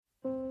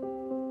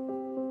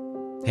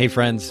Hey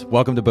friends,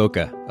 welcome to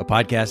Bokeh, a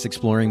podcast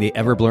exploring the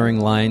ever-blurring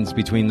lines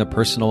between the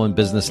personal and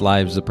business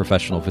lives of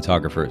professional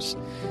photographers.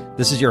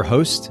 This is your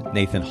host,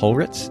 Nathan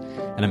Holritz,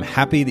 and I'm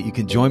happy that you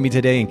can join me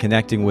today in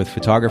connecting with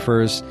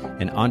photographers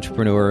and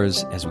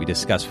entrepreneurs as we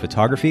discuss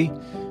photography,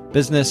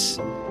 business,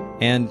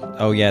 and,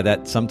 oh yeah,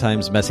 that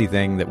sometimes messy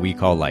thing that we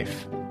call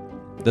life.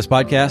 This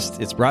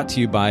podcast, it's brought to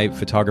you by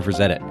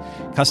Photographers Edit,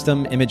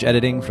 custom image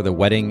editing for the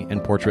wedding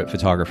and portrait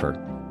photographer.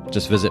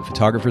 Just visit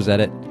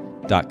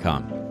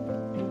photographersedit.com.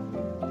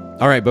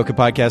 All right, Bokeh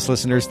Podcast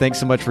listeners, thanks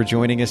so much for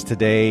joining us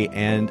today.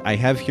 And I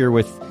have here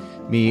with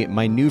me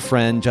my new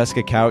friend,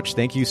 Jessica Couch.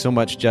 Thank you so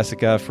much,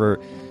 Jessica, for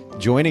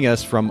joining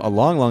us from a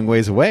long, long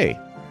ways away.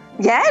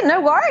 Yeah,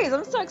 no worries.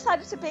 I'm so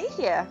excited to be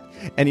here.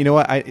 And you know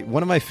what?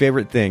 One of my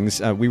favorite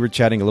things, we were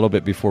chatting a little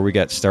bit before we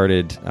got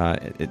started,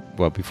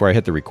 before I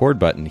hit the record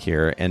button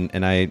here,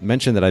 and I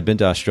mentioned that I've been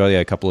to Australia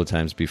a couple of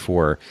times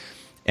before.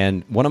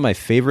 And one of my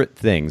favorite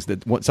things,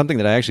 something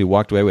that I actually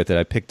walked away with that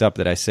I picked up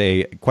that I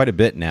say quite a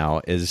bit now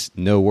is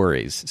no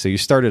worries. So you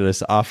started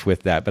us off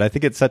with that, but I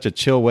think it's such a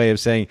chill way of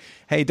saying,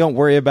 hey, don't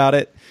worry about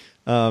it.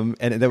 And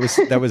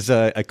that was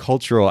a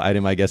cultural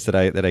item, I guess, that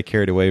I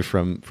carried away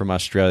from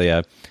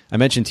Australia. I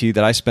mentioned to you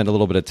that I spent a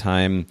little bit of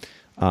time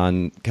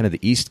on kind of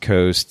the East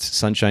Coast,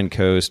 Sunshine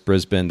Coast,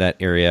 Brisbane, that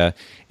area.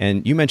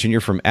 And you mentioned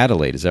you're from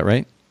Adelaide, is that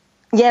right?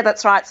 Yeah,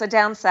 that's right. So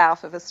down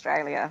south of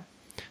Australia.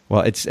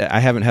 Well, I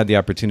haven't had the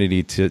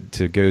opportunity to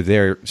go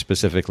there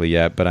specifically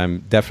yet, but I'm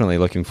definitely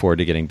looking forward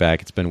to getting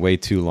back. It's been way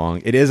too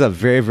long. It is a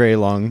very, very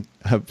long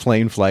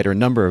plane flight or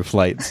number of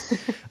flights,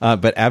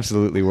 but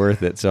absolutely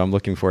worth it. So I'm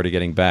looking forward to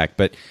getting back.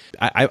 But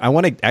I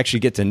want to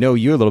actually get to know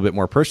you a little bit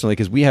more personally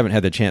because we haven't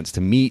had the chance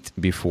to meet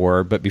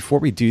before. But before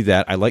we do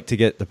that, I like to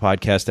get the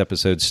podcast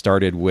episode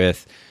started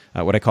with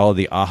what I call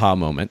the aha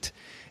moment.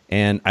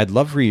 And I'd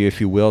love for you,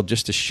 if you will,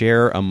 just to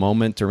share a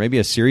moment or maybe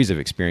a series of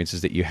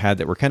experiences that you had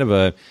that were kind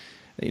of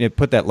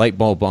put that light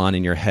bulb on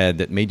in your head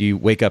that made you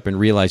wake up and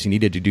realize you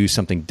needed to do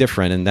something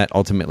different, and that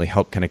ultimately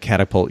helped kind of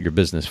catapult your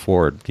business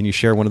forward. Can you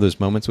share one of those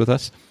moments with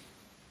us?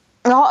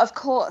 Oh, of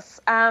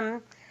course.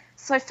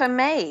 So for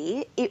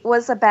me, it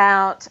was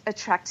about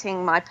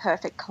attracting my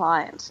perfect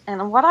client.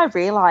 And what I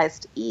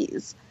realized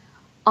is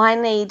I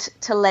need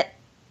to let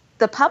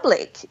the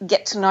public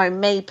get to know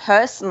me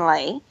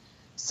personally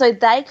so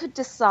they could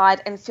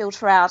decide and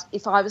filter out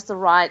if I was the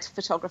right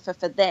photographer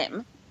for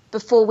them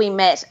before we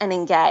met and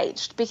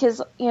engaged.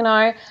 Because,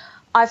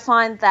 I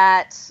find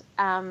that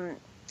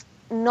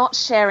not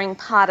sharing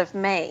part of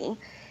me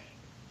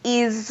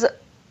is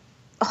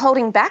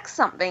holding back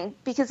something,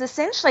 because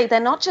essentially they're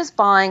not just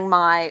buying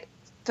my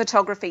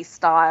photography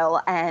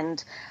style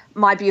and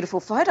my beautiful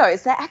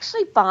photos, they're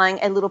actually buying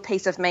a little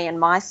piece of me and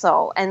my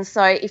soul. And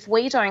so if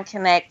we don't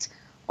connect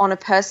on a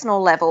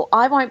personal level,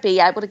 I won't be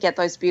able to get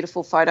those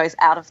beautiful photos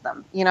out of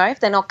them, if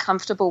they're not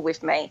comfortable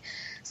with me.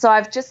 So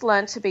I've just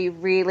learned to be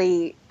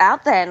really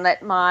out there and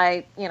let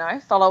my,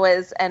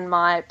 followers and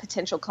my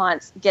potential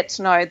clients get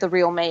to know the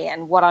real me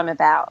and what I'm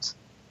about.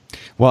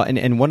 Well,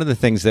 and one of the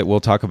things that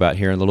we'll talk about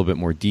here in a little bit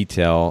more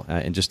detail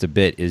in just a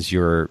bit is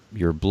your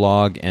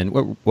blog,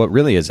 and what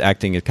really is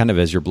acting kind of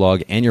as your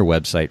blog and your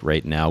website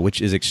right now, which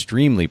is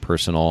extremely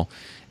personal.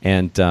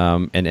 And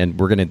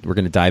we're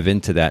gonna dive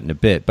into that in a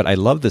bit. But I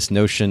love this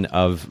notion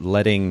of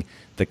letting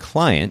the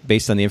client,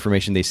 based on the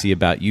information they see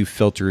about you,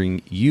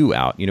 filtering you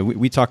out.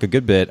 We talk a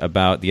good bit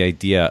about the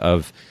idea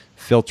of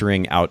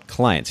filtering out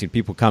clients.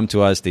 People come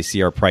to us, they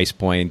see our price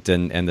point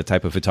and the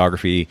type of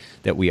photography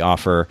that we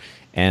offer,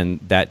 and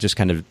that just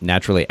kind of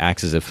naturally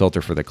acts as a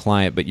filter for the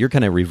client. But you're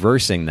kind of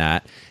reversing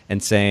that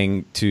and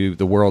saying to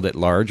the world at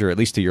large, or at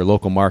least to your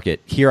local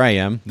market, here I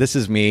am, this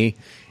is me,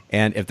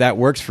 and if that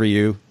works for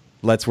you,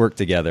 let's work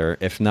together.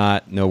 If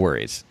not, no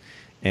worries.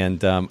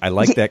 And I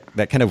like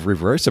that kind of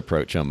reverse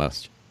approach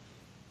almost.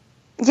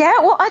 Yeah,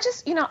 well,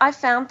 I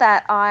found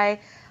that I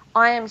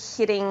am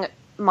hitting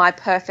my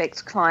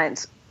perfect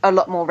client a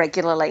lot more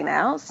regularly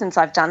now since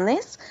I've done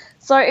this.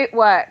 So it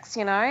works,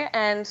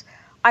 and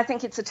I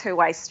think it's a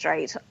two-way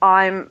street.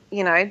 I'm,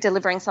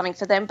 delivering something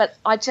for them, but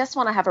I just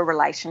want to have a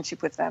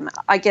relationship with them.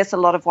 I guess a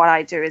lot of what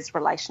I do is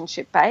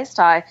relationship-based.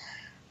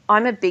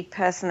 I'm a big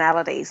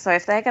personality, so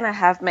if they're going to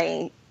have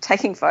me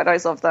taking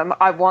photos of them,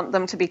 I want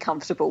them to be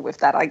comfortable with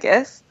that, I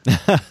guess.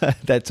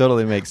 That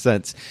totally makes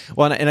sense.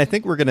 Well, and I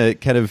think we're going to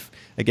kind of,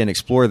 again,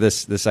 explore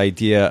this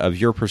idea of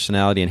your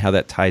personality and how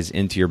that ties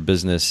into your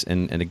business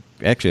and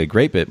actually a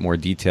great bit more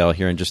detail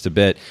here in just a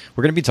bit.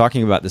 We're going to be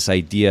talking about this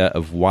idea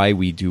of why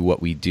we do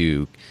what we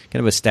do,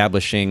 kind of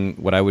establishing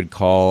what I would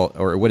call,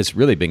 or what has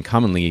really been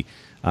commonly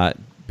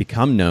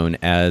become known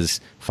as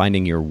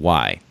finding your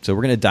why. So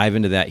we're going to dive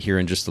into that here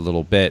in just a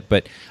little bit,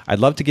 but I'd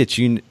love to get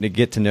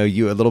to know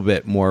you a little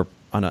bit more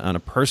on a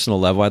personal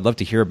level. I'd love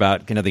to hear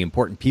about kind of the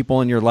important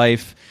people in your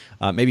life,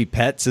 maybe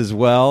pets as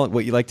well,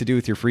 what you like to do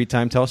with your free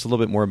time. Tell us a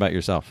little bit more about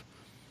yourself.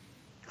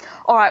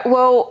 All right.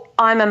 Well,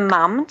 I'm a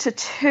mum to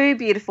two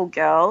beautiful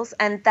girls,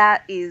 and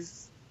that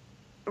is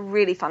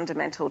really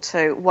fundamental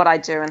to what I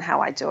do and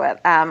how I do it.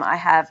 I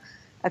have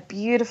a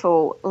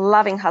beautiful,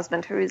 loving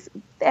husband who is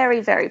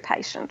very, very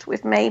patient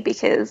with me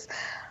because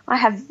I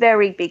have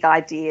very big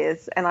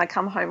ideas and I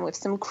come home with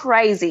some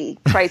crazy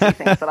things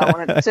that I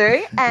want to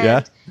do.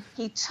 And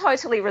he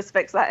totally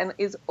respects that and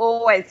is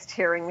always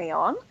cheering me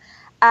on.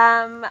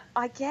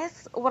 I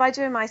guess what I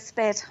do in my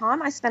spare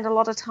time, I spend a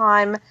lot of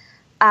time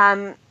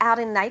out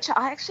in nature.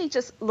 I actually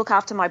just look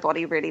after my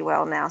body really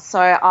well now. So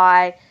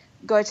I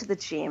go to the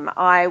gym,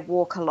 I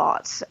walk a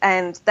lot,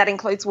 and that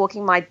includes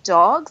walking my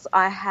dogs.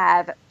 I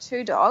have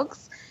 2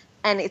 dogs,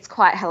 and it's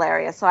quite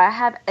hilarious. So I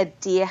have a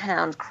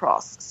deerhound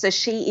cross. So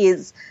she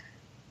is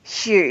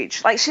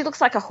huge. Like, she looks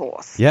like a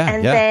horse.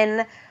 And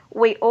then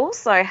we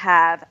also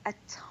have a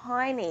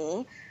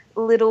tiny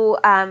little,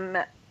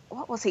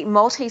 what was he,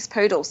 Maltese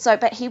poodle. So,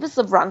 but he was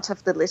the runt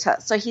of the litter.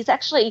 So he's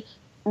actually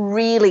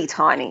really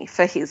tiny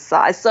for his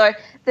size. So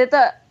they're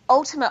the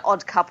ultimate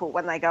odd couple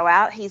when they go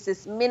out. He's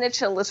this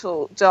miniature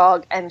little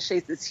dog and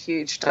she's this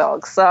huge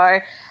dog. So,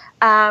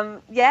 I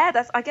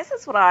guess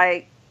that's what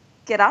I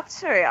get up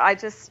to. I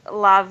just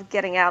love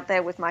getting out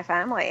there with my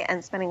family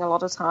and spending a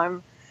lot of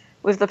time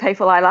with the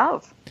people I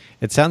love.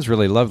 It sounds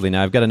really lovely.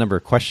 Now, I've got a number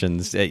of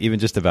questions, even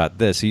just about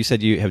this. So you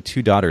said you have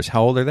 2 daughters.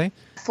 How old are they?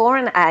 4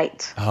 and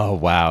 8. Oh,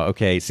 wow.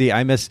 Okay. See,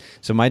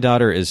 so my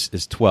daughter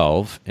is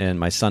 12 and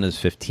my son is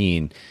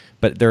 15.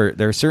 But there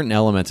are certain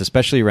elements,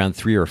 especially around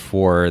 3 or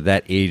 4,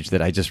 that age,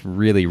 that I just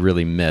really,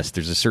 really miss.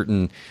 There's a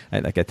certain,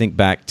 I think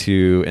back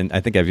to, and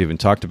I think I've even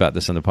talked about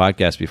this on the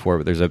podcast before,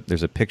 but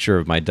there's a picture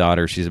of my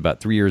daughter. She's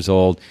about 3 years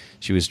old.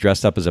 She was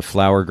dressed up as a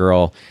flower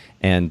girl,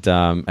 and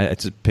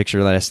it's a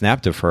picture that I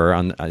snapped of her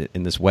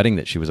in this wedding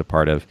that she was a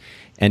part of.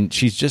 And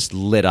she's just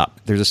lit up.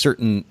 There's a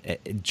certain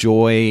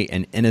joy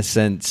and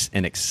innocence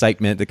and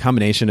excitement, the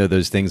combination of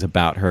those things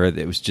about her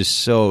that was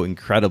just so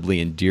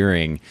incredibly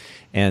endearing.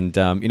 And,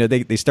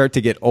 they start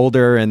to get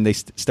older and they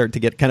start to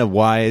get kind of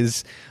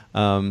wise,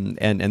 and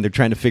they're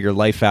trying to figure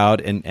life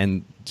out,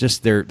 and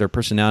just their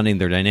personality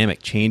and their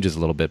dynamic changes a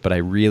little bit. But I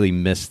really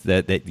miss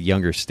that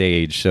younger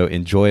stage. So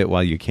enjoy it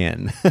while you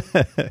can.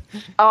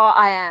 Oh,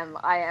 I am.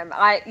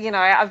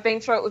 I've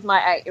been through it with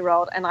my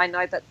 8-year-old, and I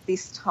know that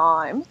this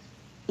time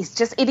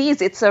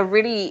it's a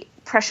really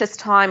precious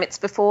time. It's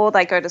before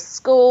they go to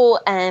school,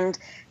 and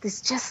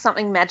there's just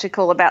something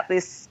magical about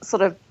this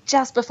sort of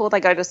just before they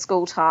go to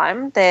school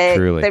time. They're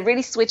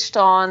really switched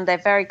on. They're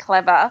very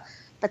clever,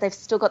 but they've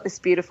still got this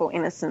beautiful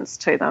innocence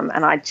to them.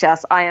 And I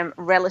am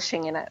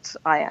relishing in it.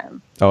 I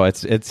am. Oh,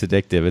 it's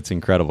addictive. It's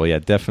incredible. Yeah,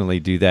 definitely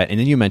do that. And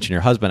then you mentioned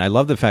your husband. I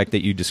love the fact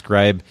that you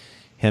describe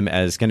him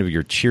as kind of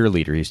your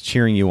cheerleader. He's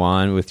cheering you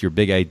on with your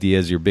big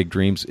ideas, your big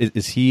dreams.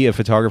 Is he a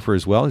photographer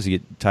as well? Is he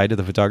tied to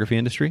the photography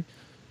industry?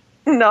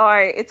 No,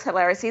 it's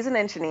hilarious. He's an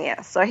engineer.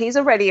 So he's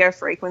a radio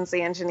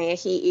frequency engineer.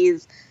 He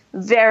is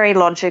very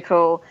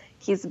logical.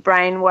 His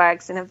brain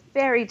works in a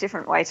very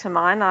different way to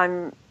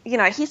mine.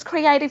 He's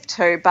creative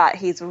too, but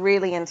he's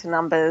really into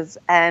numbers.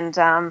 And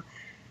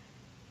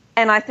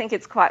I think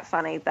it's quite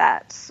funny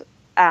that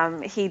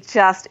he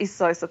just is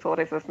so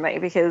supportive of me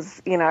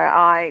because,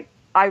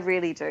 I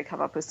really do come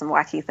up with some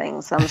wacky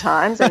things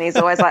sometimes. And he's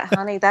always like,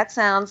 honey, that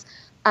sounds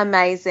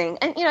amazing.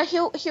 And,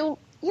 he'll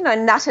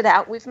nut it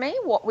out with me,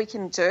 what we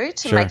can do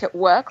to make it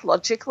work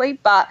logically.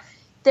 But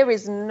there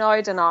is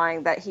no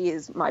denying that he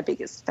is my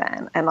biggest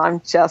fan. And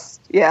I'm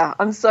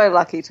so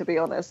lucky, to be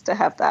honest, to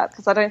have that,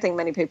 because I don't think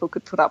many people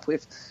could put up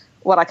with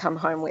what I come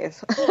home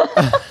with.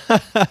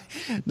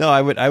 No,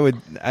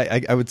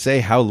 I would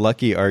say, how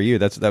lucky are you?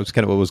 That was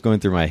kind of what was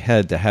going through my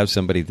head, to have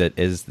somebody that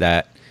is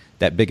that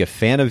big a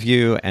fan of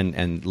you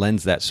and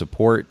lends that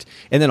support,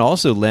 and then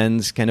also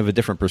lends kind of a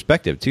different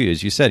perspective too.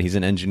 As you said, he's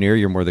an engineer,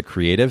 you're more the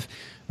creative.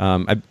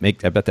 I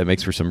bet that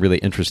makes for some really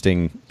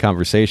interesting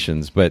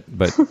conversations, but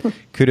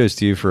kudos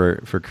to you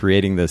for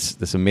creating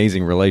this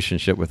amazing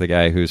relationship with a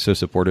guy who's so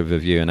supportive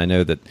of you. And I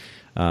know that,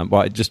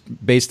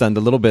 just based on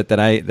the little bit that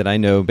I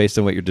know, based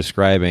on what you're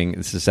describing,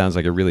 this sounds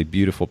like a really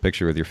beautiful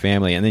picture with your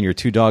family. And then your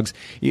 2 dogs.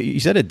 You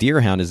said a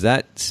deerhound. Is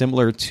that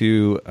similar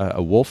to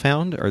a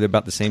wolfhound? Are they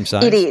about the same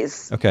size? It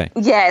is. Okay.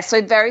 Yeah,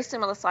 so very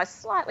similar size,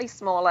 slightly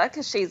smaller,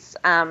 because she's.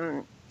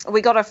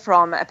 We got her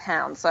from a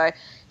pound, so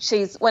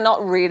we're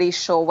not really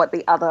sure what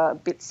the other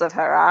bits of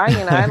her are.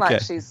 Okay.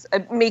 Like she's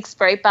a mixed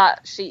breed, but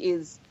she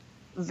is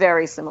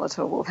very similar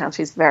to a wolfhound.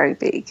 She's very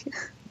big.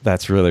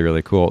 That's really,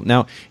 really cool.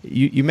 Now,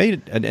 you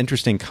made an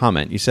interesting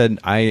comment. You said,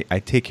 I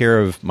take care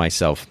of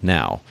myself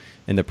now,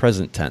 in the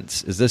present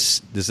tense. Is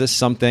this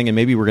something, and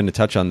maybe we're going to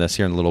touch on this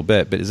here in a little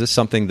bit, but is this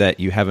something that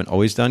you haven't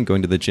always done,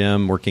 going to the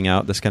gym, working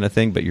out, this kind of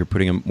thing, but you're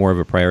putting more of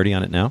a priority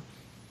on it now?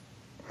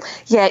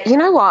 Yeah, you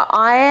know what?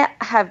 I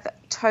have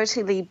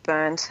totally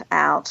burnt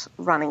out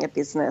running a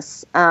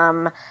business.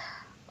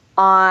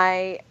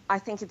 I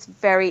think it's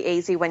very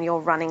easy when you're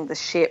running the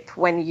ship,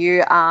 when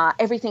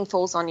everything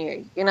falls on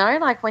you,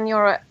 like when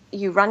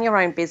you run your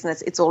own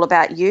business, it's all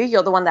about you.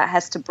 You're the one that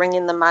has to bring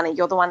in the money.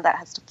 You're the one that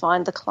has to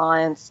find the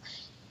clients.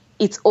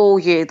 It's all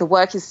you. The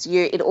work is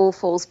you. It all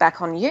falls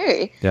back on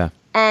you. Yeah.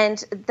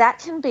 And that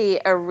can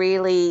be a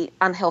really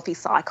unhealthy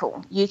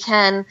cycle. You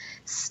can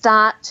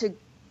start to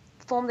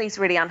form these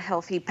really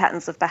unhealthy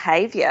patterns of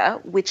behavior,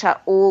 which are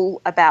all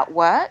about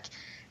work.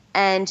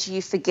 and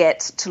you forget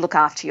to look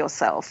after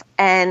yourself.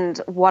 And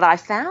what I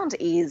found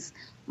is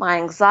my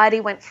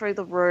anxiety went through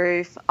the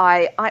roof.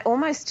 I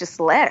almost just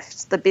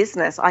left the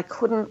business. I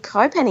couldn't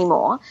cope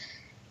anymore.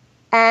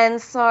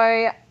 And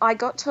so I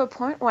got to a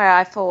point where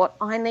I thought,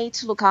 I need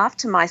to look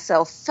after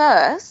myself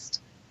first,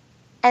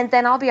 and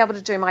then I'll be able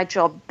to do my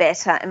job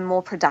better and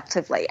more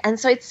productively. And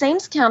so it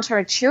seems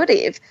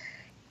counterintuitive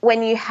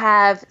when you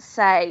have,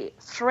 say,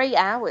 3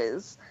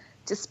 hours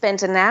to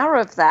spend an hour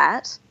of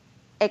that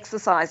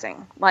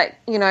exercising. Like,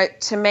 you know,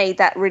 to me,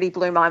 that really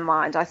blew my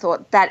mind. I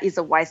thought that is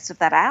a waste of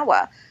that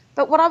hour.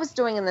 But what I was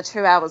doing in the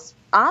 2 hours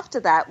after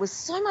that was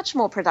so much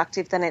more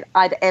productive than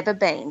I'd ever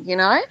been, you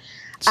know?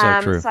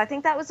 True. So I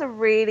think that was a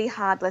really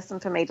hard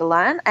lesson for me to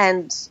learn,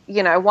 and,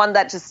 you know, one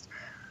that just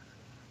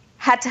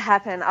had to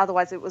happen.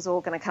 Otherwise, it was all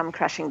going to come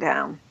crashing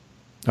down.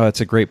 Oh, that's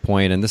a great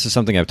point. And this is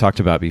something I've talked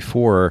about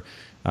before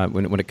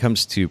when it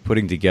comes to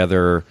putting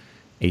together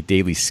a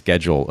daily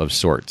schedule of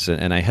sorts.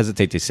 And I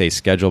hesitate to say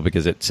schedule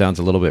because it sounds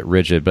a little bit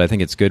rigid, but I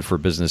think it's good for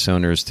business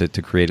owners to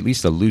create at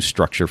least a loose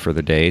structure for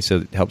the day, so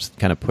it helps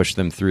kind of push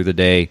them through the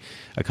day,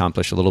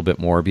 accomplish a little bit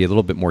more, be a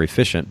little bit more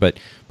efficient. But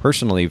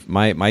personally,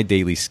 my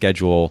daily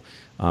schedule,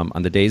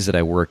 on the days that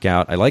I work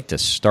out, I like to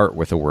start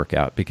with a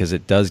workout because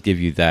it does give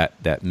you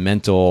that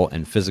mental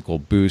and physical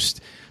boost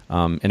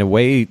in a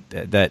way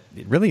that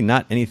really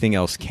not anything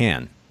else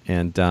can.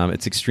 And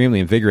it's extremely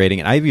invigorating.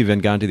 And I've even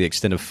gone to the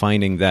extent of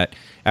finding that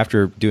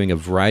after doing a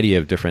variety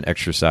of different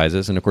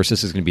exercises, and of course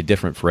this is going to be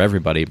different for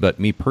everybody, but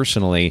me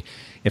personally,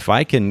 if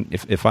I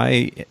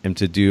am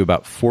to do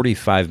about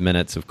 45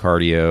 minutes of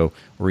cardio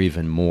or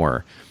even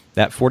more,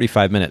 that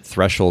 45-minute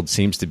threshold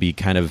seems to be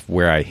kind of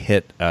where I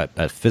hit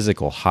a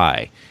physical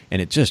high,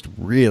 and it just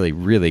really,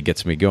 really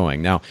gets me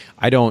going. Now,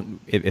 I don't,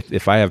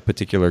 if I have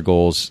particular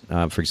goals,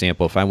 for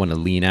example, if I want to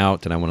lean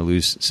out and I want to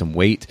lose some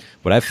weight,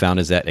 what I've found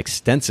is that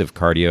extensive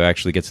cardio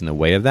actually gets in the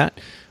way of that.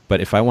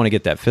 But if I want to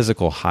get that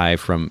physical high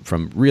from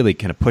really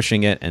kind of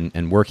pushing it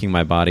and working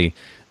my body,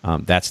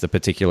 that's the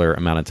particular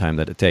amount of time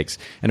that it takes.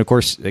 And of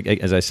course,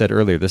 as I said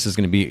earlier, this is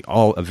going to be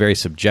all a very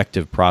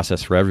subjective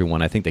process for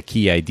everyone. I think the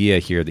key idea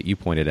here that you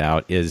pointed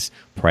out is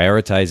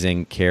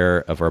prioritizing care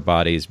of our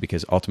bodies,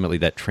 because ultimately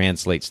that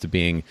translates to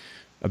being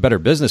a better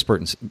business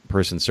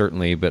person,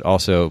 certainly, but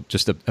also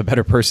just a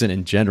better person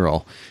in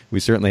general. We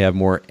certainly have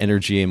more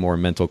energy and more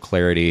mental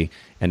clarity,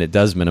 and it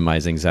does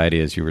minimize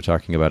anxiety, as you were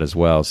talking about as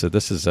well. So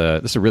this is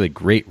a really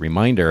great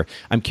reminder.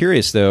 I'm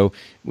curious, though,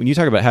 when you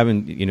talk about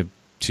having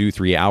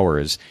 2-3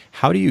 hours,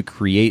 how do you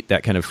create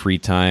that kind of free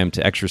time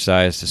to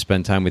exercise, to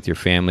spend time with your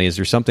family? Is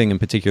there something in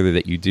particular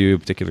that you do, a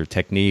particular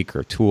technique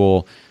or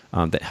tool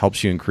that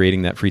helps you in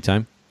creating that free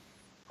time?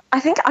 I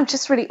think I'm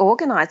just really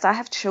organized. I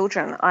have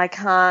children. I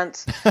can't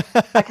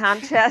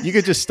just... You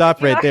could just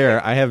stop right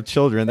there. I have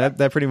children.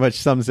 That pretty much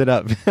sums it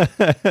up. It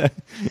does,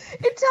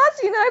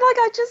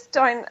 I just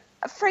don't...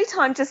 Free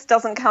time just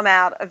doesn't come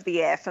out of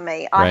the air for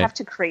me. I have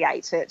to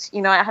create it.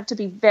 I have to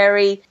be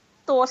very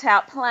thought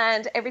out,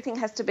 planned. Everything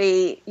has to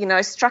be,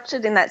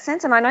 structured in that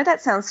sense. And I know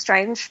that sounds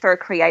strange for a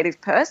creative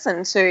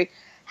person to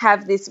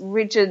have this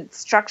rigid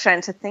structure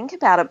and to think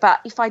about it. But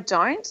if I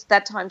don't,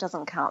 that time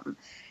doesn't come.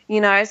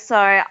 So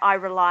I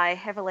rely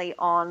heavily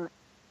on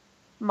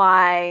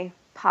my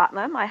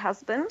partner, my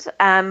husband,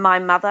 my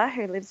mother,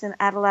 who lives in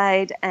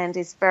Adelaide and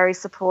is very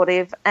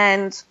supportive.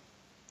 And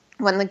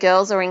when the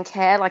girls are in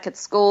care, like at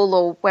school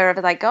or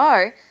wherever they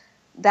go,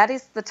 that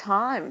is the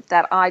time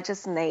that I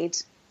just need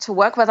to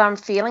work, whether I'm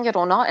feeling it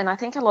or not. And I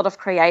think a lot of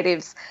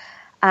creatives,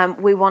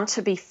 we want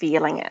to be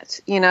feeling it.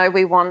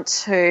 We want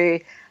to...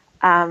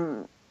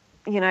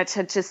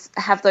 to just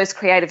have those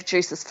creative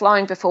juices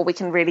flowing before we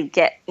can really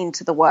get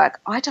into the work.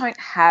 I don't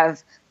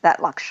have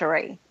that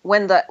luxury.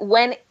 When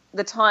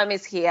the time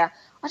is here,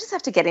 I just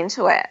have to get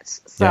into it.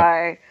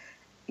 So,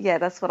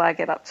 that's what I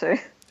get up to.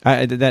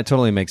 That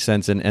totally makes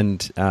sense.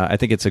 And I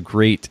think it's a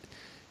great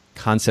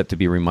concept to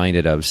be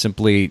reminded of.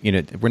 Simply,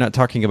 we're not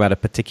talking about a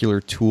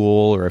particular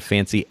tool or a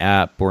fancy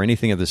app or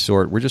anything of the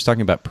sort. We're just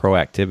talking about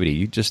proactivity.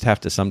 You just have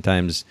to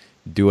sometimes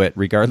do it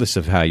regardless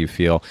of how you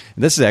feel.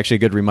 And this is actually a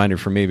good reminder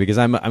for me, because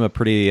I'm a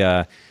pretty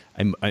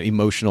I'm an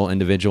emotional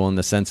individual in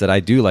the sense that I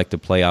do like to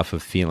play off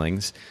of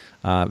feelings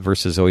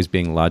versus always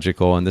being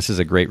logical. And this is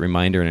a great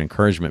reminder and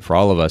encouragement for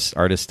all of us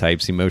artist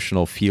types,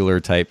 emotional feeler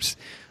types,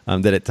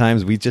 that at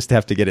times we just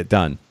have to get it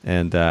done.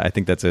 And I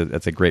think that's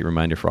a great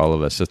reminder for all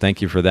of us. So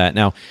thank you for that.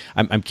 Now,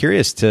 I'm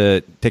curious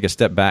to take a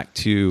step back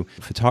to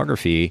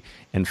photography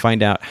and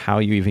find out how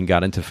you even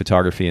got into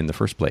photography in the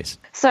first place.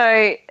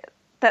 So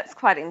that's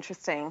quite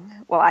interesting.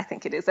 Well, I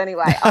think it is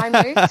anyway. I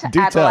moved to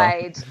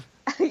Adelaide.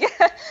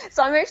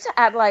 So I moved to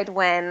Adelaide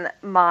when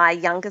my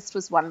youngest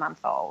was 1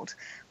 month old.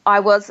 I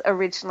was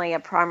originally a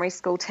primary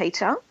school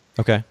teacher.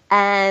 Okay.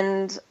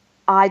 And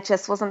I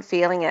just wasn't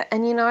feeling it.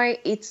 And,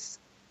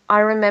 I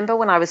remember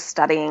when I was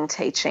studying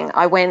teaching,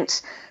 I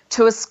went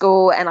to a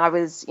school and I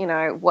was,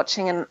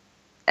 watching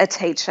a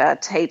teacher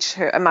teach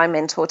my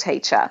mentor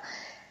teacher.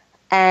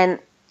 And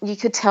you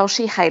could tell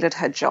she hated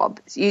her job.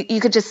 You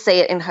could just see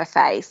it in her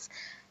face.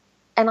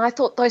 And I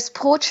thought, those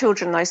poor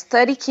children, those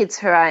 30 kids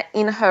who are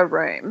in her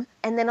room,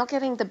 and they're not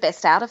getting the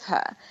best out of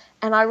her.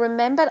 And I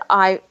remembered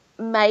I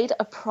made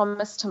a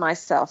promise to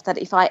myself that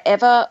if I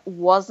ever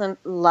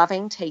wasn't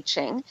loving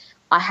teaching,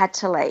 I had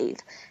to leave.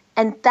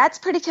 And that's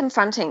pretty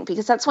confronting,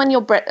 because that's when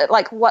you're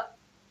like, what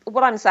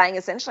I'm saying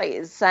essentially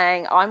is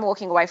saying I'm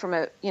walking away from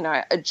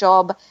a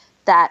job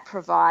that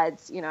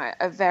provides,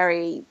 a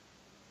very,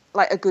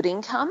 like, a good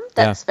income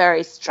that's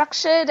very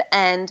structured,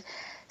 and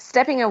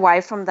stepping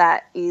away from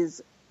that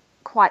is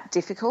quite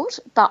difficult.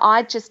 But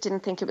I just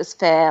didn't think it was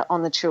fair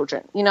on the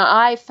children.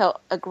 I felt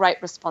a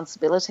great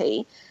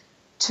responsibility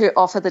to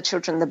offer the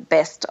children the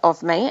best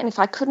of me. And if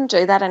I couldn't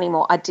do that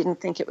anymore, I didn't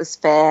think it was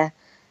fair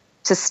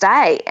to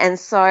stay. And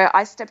so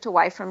I stepped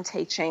away from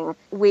teaching,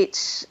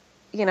 which,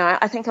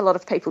 I think a lot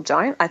of people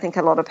don't. I think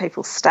a lot of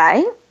people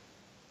stay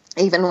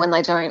even when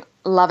they don't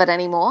love it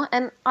anymore.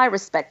 And I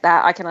respect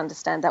that. I can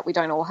understand that. We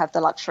don't all have the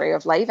luxury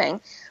of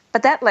leaving.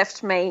 But that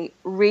left me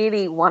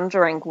really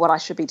wondering what I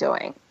should be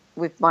doing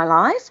with my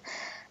life.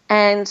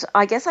 And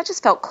I guess I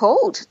just felt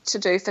called to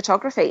do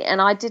photography, and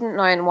I didn't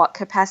know in what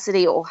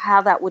capacity or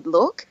how that would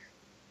look.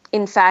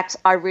 In fact,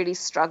 I really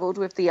struggled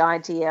with the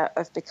idea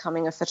of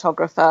becoming a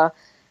photographer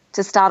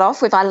to start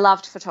off with. I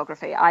loved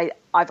photography.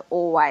 I've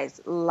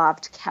always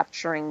loved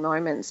capturing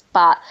moments,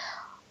 but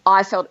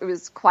I felt it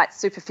was quite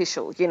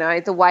superficial.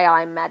 The way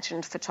I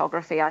imagined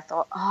photography, I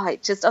thought,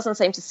 it just doesn't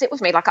seem to sit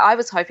with me. Like, I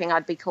was hoping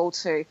I'd be called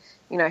to,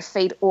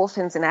 feed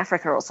orphans in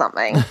Africa or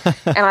something.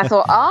 And I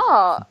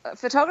thought,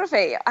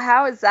 photography,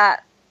 how is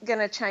that going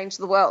to change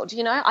the world?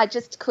 I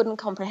just couldn't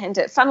comprehend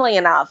it. Funnily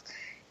enough,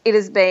 it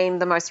has been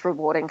the most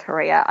rewarding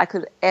career I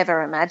could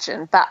ever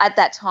imagine. But at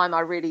that time,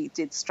 I really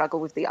did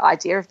struggle with the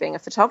idea of being a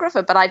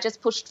photographer, but I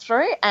just pushed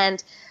through,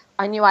 and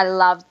I knew I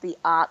loved the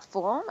art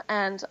form,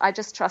 and I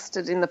just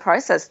trusted in the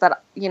process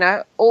that,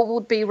 all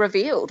would be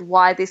revealed,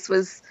 why this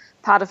was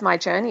part of my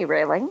journey,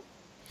 really.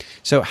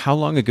 So how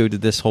long ago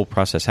did this whole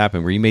process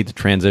happen, where you made the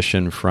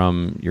transition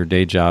from your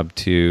day job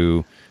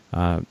to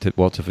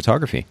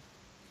photography?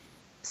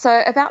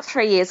 So about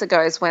 3 years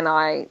ago is when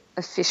I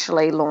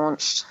officially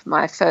launched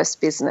my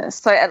first business.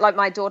 So, like,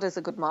 my daughter's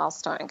a good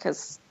milestone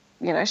because,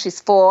 she's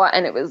 4,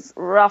 and it was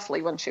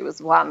roughly when she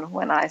was 1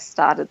 when I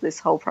started this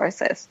whole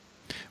process.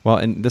 Well,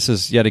 and this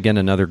is yet again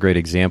another great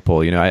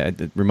example.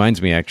 It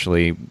reminds me,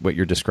 actually, what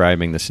you're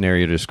describing, the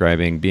scenario you're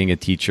describing, being a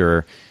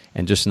teacher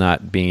and just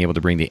not being able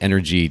to bring the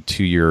energy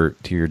to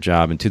your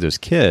job and to those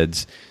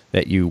kids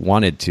that you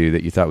wanted to,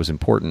 that you thought was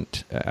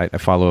important. I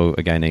follow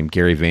a guy named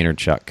Gary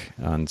Vaynerchuk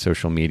on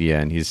social media,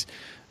 and he's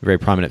a very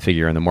prominent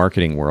figure in the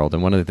marketing world.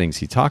 And one of the things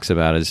he talks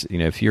about is,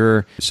 if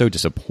you're so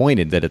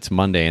disappointed that it's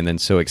Monday and then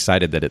so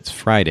excited that it's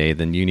Friday,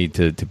 then you need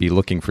to be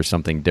looking for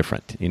something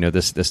different.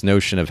 This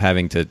notion of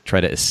having to try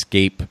to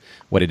escape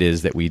what it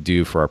is that we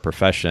do for our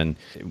profession.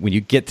 When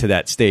you get to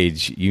that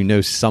stage,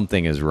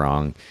 something is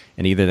wrong,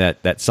 and either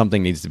that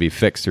something needs to be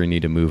fixed or you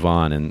need to move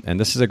on. And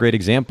this is a great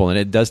example, and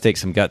it does take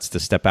some guts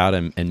to step out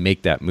and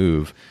make that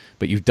move.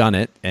 But you've done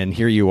it, and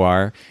here you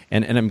are.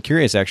 And I'm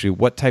curious, actually,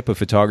 what type of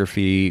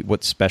photography,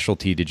 what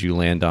specialty did you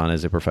land on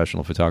as a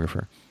professional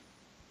photographer?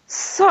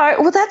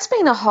 So, that's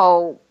been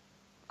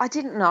I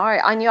didn't know.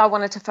 I knew I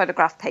wanted to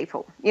photograph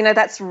people.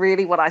 That's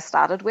really what I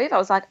started with. I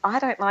was like, I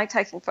don't like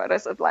taking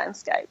photos of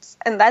landscapes.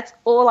 And that's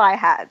all I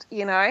had,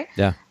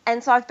 Yeah.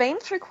 And so I've been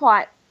through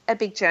quite a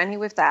big journey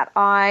with that.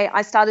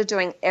 I started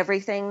doing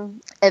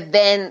everything,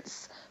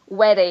 events,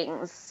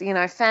 weddings,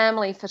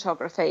 family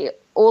photography,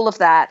 all of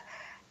that.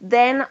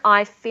 Then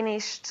I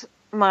finished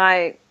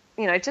my,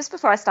 just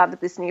before I started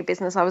this new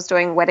business, I was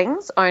doing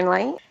weddings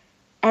only.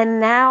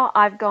 And now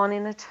I've gone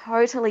in a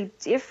totally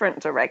different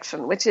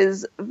direction, which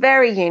is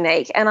very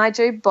unique. And I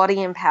do body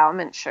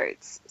empowerment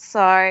shoots.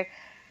 So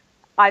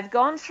I've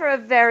gone through a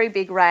very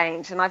big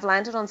range, and I've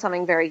landed on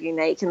something very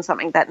unique and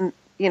something that,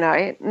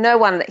 no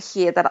one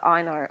here that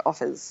I know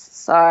offers.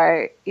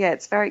 So, yeah,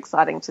 it's very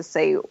exciting to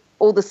see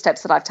all the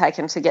steps that I've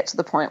taken to get to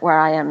the point where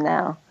I am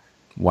now.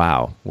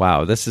 Wow.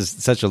 This is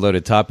such a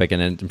loaded topic,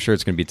 and I'm sure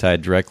it's going to be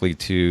tied directly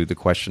to the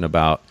question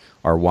about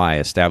our why,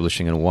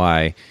 establishing a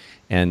why.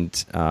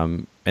 And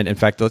in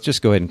fact, let's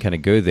just go ahead and kind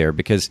of go there,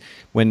 because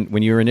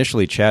when you were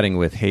initially chatting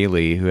with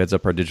Haley, who heads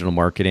up our digital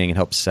marketing and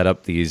helps set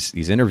up these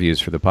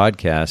interviews for the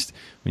podcast,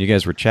 when you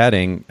guys were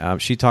chatting,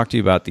 she talked to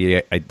you about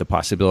the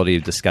possibility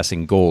of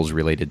discussing goals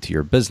related to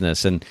your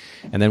business. And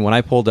then when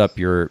I pulled up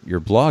your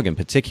blog in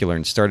particular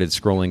and started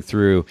scrolling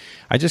through,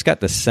 I just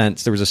got the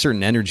sense there was a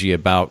certain energy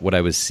about what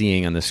I was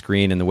seeing on the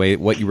screen and the way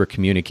what you were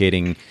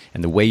communicating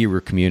and the way you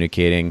were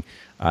communicating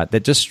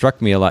that just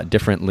struck me a lot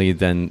differently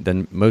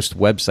than most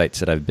websites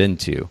that I've been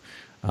to.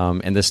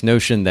 And this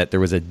notion that there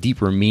was a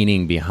deeper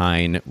meaning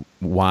behind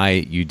why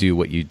you do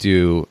what you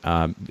do,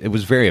 it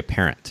was very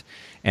apparent.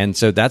 And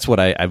so that's what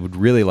I would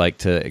really like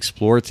to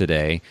explore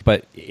today.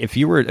 But if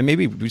you were,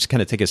 maybe we just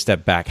kind of take a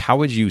step back, how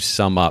would you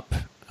sum up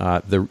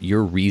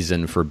your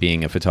reason for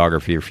being a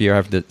photographer? If you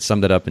have to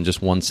sum that up in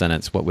just one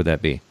sentence, what would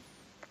that be?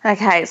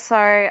 Okay, so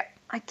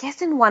I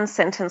guess in one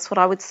sentence what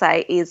I would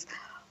say is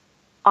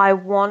I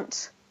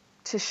want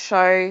to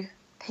show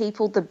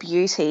people the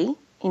beauty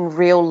in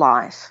real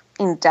life,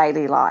 in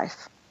daily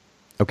life.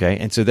 Okay.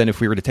 And so then if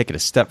we were to take it a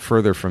step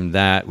further from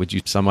that, would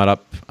you sum it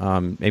up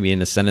maybe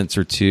in a sentence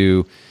or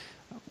two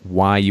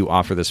why you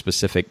offer the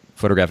specific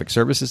photographic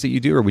services that you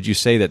do? Or would you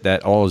say that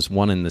that all is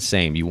one and the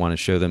same? You want to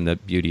show them the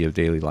beauty of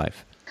daily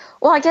life?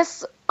 Well, I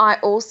guess I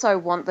also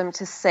want them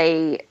to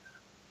see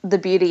the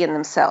beauty in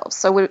themselves.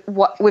 So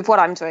with what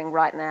I'm doing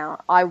right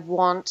now, I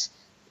want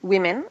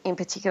women in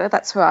particular,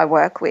 that's who I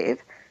work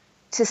with,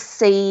 to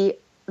see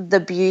the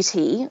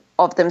beauty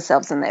of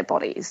themselves and their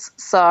bodies.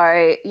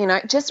 So,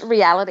 just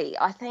reality.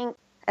 I think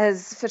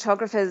as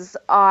photographers,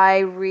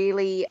 I'm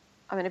going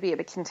to be a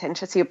bit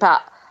contentious here,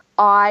 but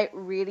I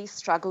really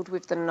struggled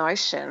with the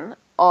notion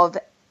of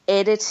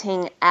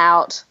editing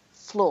out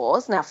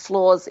flaws. Now,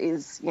 flaws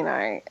is,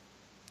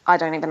 I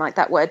don't even like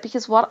that word,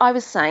 because what I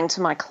was saying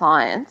to my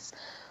clients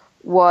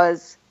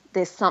was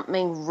there's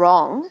something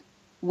wrong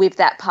with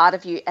that part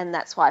of you, and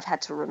that's why I've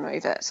had to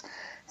remove it.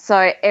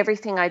 So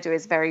everything I do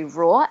is very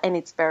raw and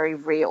it's very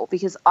real,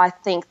 because I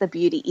think the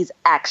beauty is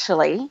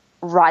actually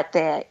right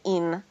there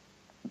in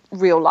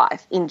real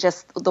life, in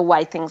just the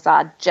way things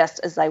are, just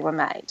as they were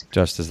made.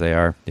 Just as they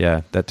are.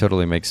 Yeah, that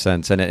totally makes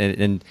sense.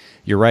 And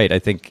you're right. I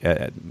think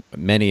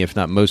many, if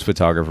not most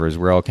photographers,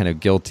 we're all kind of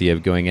guilty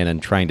of going in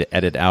and trying to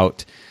edit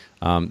out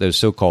those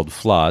so-called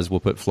flaws. We'll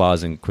put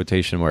flaws in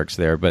quotation marks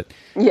there, but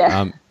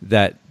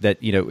that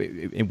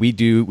we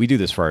do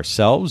this for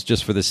ourselves,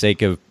 just for the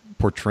sake of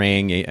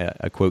portraying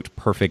a quote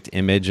perfect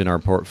image in our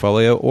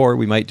portfolio, or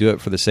we might do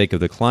it for the sake of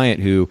the client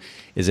who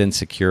is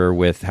insecure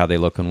with how they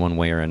look in one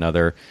way or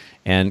another.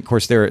 And of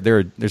course,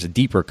 there's a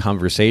deeper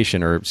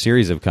conversation or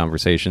series of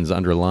conversations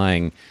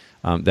underlying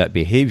that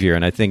behavior.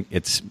 And I think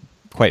it's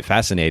quite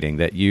fascinating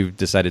that you've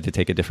decided to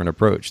take a different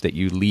approach, that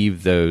you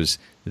leave those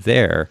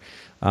there.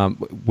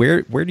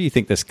 Where do you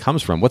think this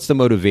comes from? What's the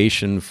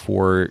motivation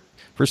for,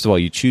 first of all,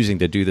 you choosing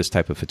to do this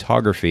type of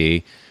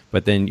photography,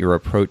 but then your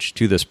approach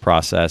to this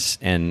process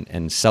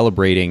and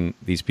celebrating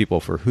these people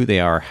for who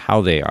they are,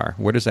 how they are?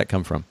 Where does that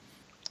come from?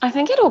 I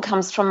think it all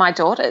comes from my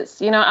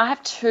daughters. I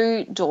have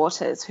 2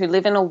 daughters who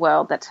live in a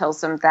world that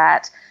tells them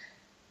that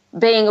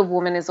being a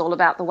woman is all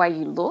about the way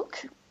you look,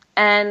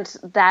 and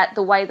that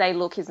the way they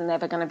look is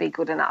never going to be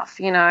good enough.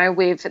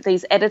 With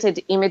these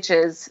edited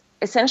images,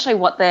 essentially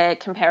what they're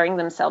comparing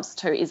themselves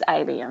to is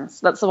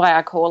aliens. That's the way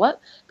I call it,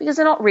 because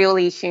they're not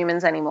really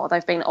humans anymore.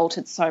 They've been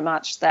altered so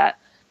much that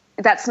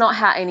that's not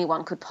how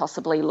anyone could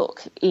possibly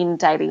look in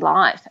daily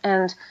life.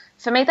 And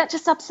for me, that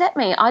just upset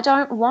me. I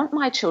don't want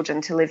my children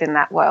to live in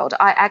that world.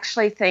 I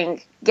actually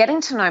think,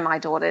 getting to know my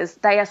daughters,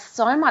 they are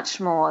so much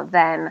more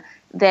than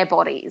their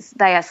bodies.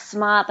 They are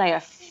smart, they are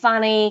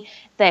funny,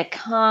 they're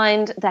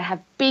kind, they have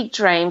big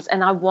dreams,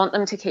 and I want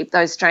them to keep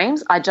those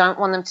dreams. I don't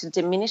want them to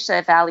diminish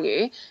their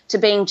value to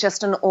being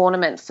just an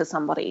ornament for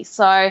somebody.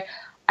 So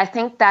I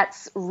think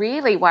that's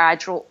really where I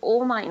draw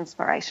all my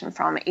inspiration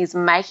from, is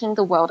making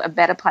the world a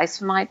better place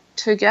for my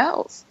 2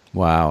 girls.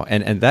 Wow.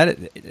 And that,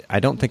 I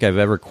don't think I've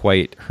ever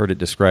quite heard it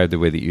described the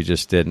way that you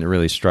just did, and it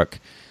really struck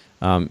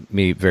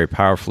me very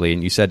powerfully.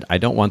 And you said, I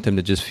don't want them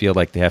to just feel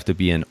like they have to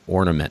be an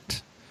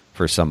ornament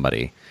for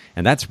somebody.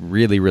 And that's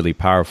really, really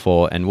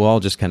powerful. And we'll all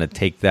just kind of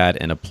take that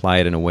and apply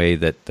it in a way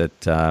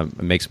that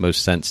makes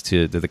most sense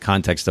to the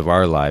context of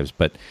our lives.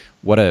 But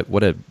what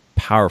a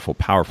powerful,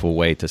 powerful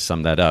way to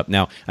sum that up.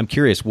 Now, I'm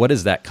curious, what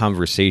does that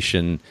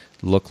conversation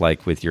look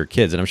like with your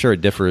kids? And I'm sure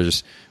it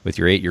differs with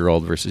your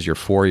 8-year-old versus your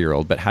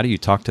 4-year-old, but how do you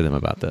talk to them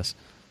about this?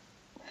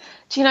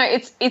 Do you know,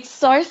 it's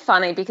so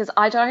funny, because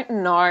I don't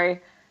know.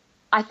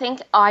 I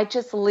think I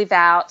just live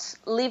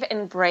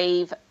and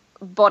breathe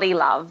body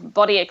love,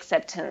 body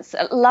acceptance,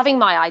 loving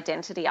my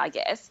identity, I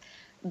guess,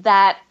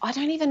 that I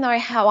don't even know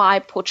how I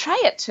portray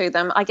it to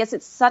them. I guess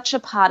it's such a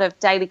part of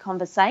daily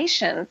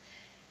conversation,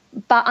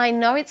 but I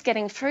know it's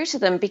getting through to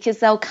them, because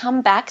they'll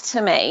come back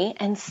to me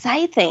and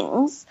say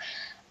things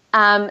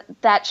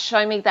that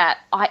show me that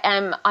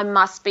I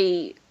must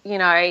be,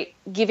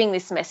 giving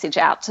this message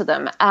out to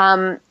them.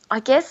 I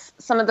guess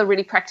some of the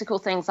really practical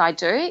things I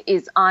do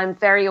is I'm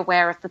very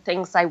aware of the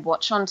things they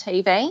watch on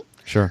TV.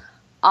 Sure.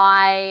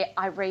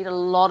 I read a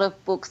lot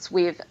of books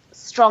with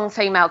strong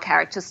female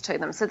characters to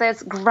them. So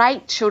there's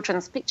great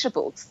children's picture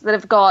books that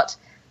have got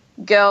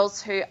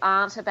girls who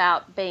aren't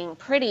about being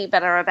pretty,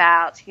 but are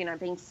about,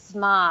 being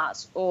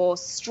smart or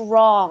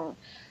strong.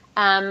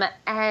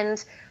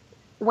 And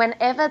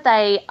whenever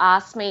they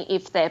ask me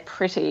if they're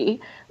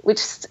pretty,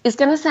 which is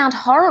going to sound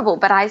horrible,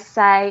 but I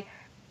say,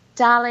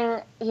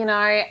 darling,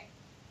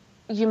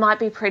 you might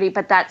be pretty,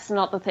 but that's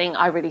not the thing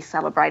I really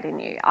celebrate in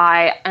you.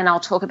 I'll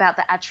talk about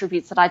the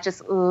attributes that I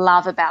just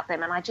love about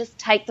them, and I just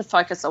take the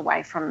focus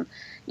away from,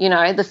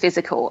 the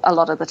physical a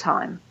lot of the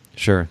time.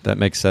 Sure, that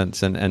makes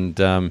sense,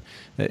 and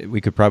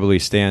we could probably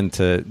stand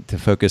to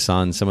focus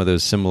on some of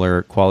those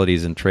similar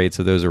qualities and traits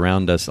of those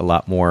around us a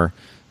lot more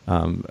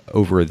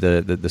over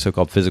the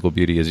so-called physical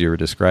beauty as you were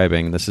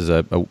describing. This is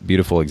a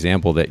beautiful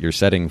example that you're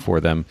setting for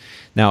them.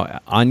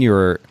 Now, on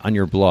your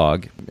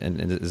blog,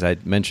 and as I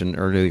mentioned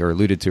earlier, or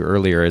alluded to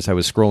earlier, as I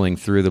was scrolling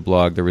through the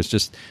blog,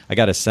 I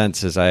got a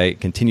sense as I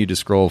continued to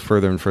scroll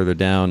further and further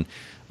down,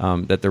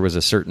 that there was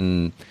a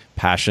certain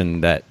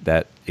passion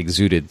that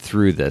exuded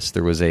through this.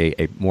 There was a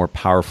more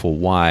powerful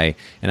why.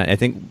 And I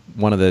think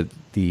one of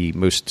the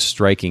most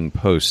striking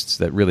posts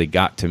that really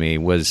got to me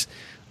was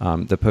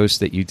the post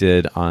that you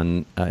did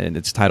on, and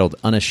it's titled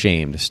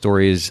Unashamed,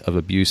 Stories of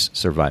Abuse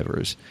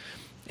Survivors.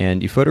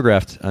 And you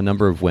photographed a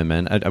number of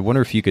women. I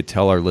wonder if you could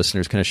tell our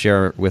listeners, kind of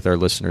share with our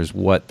listeners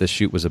what the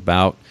shoot was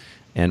about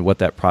and what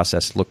that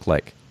process looked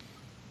like.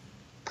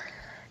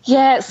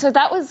 Yeah, so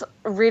that was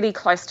really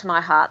close to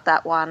my heart,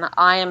 that one.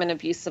 I am an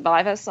abuse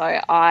survivor, so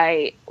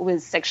I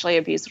was sexually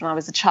abused when I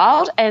was a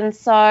child. And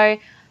so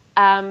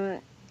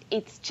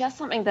it's just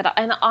something that,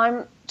 and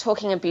I'm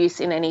talking abuse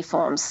in any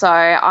form. So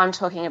I'm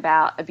talking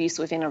about abuse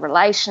within a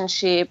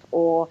relationship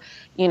or,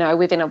 you know,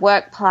 within a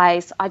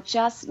workplace. I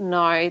just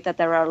know that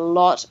there are a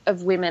lot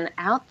of women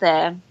out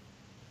there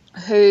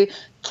who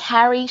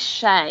carry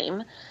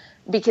shame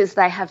because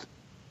they have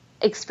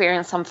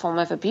experienced some form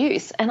of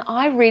abuse. And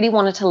I really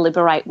wanted to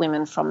liberate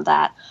women from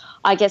that.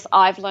 I guess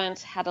I've learned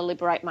how to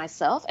liberate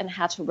myself and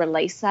how to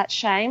release that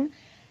shame.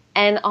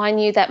 And I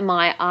knew that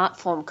my art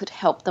form could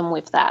help them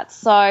with that.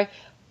 So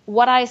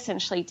what I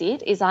essentially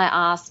did is I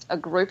asked a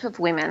group of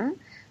women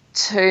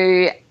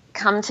to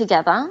come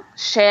together,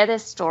 share their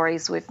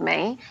stories with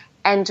me,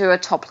 and do a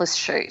topless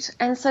shoot.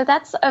 And so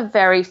that's a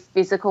very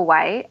physical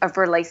way of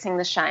releasing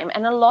the shame.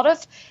 And a lot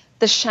of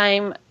the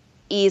shame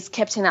is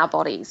kept in our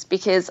bodies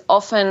because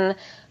often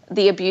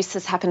the abuse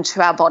has happened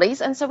to our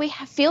bodies. And so we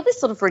feel this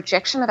sort of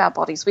rejection of our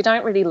bodies. We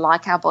don't really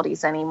like our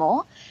bodies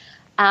anymore.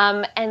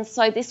 And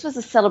so this was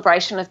a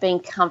celebration of being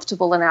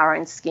comfortable in our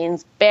own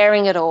skins,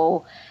 bearing it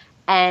all,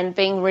 and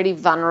being really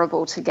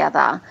vulnerable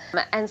together.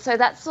 And so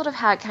that's sort of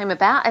how it came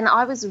about. And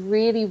I was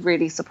really,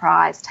 really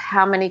surprised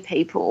how many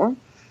people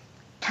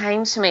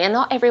came to me, and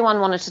not everyone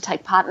wanted to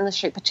take part in the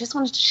shoot, but just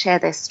wanted to share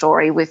their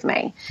story with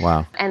me.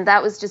 Wow. And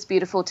that was just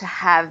beautiful to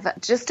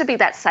have, just to be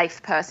that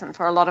safe person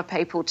for a lot of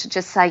people to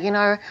just say, you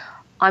know,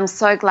 I'm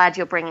so glad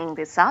you're bringing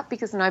this up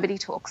because nobody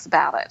talks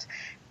about it.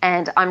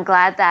 And I'm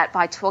glad that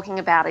by talking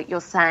about it,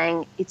 you're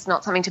saying it's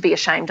not something to be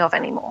ashamed of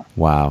anymore.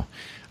 Wow.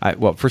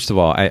 Well, first of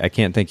all, I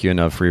can't thank you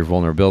enough for your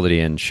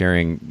vulnerability and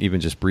sharing even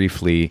just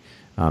briefly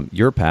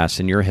your past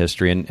and your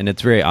history. And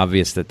it's very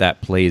obvious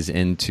that plays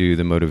into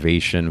the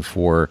motivation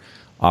for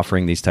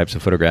offering these types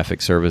of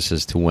photographic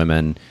services to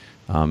women,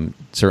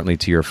 certainly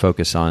to your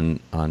focus on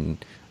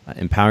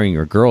empowering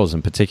your girls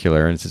in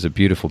particular. And it's a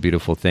beautiful,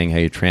 beautiful thing how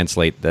you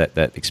translate that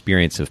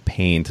experience of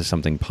pain to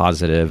something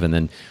positive and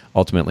then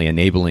ultimately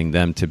enabling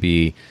them to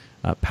be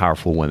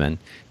powerful women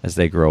as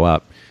they grow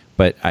up.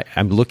 But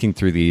I'm looking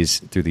through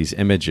these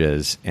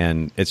images,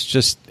 and it's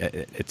just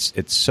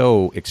it's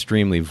so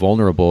extremely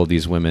vulnerable,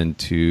 these women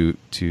to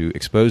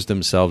expose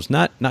themselves,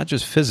 not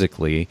just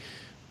physically,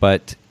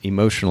 but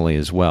emotionally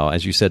as well.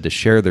 As you said, to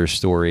share their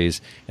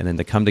stories and then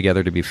to come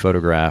together to be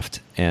photographed.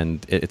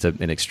 And it's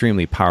an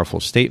extremely powerful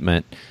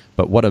statement,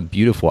 but what a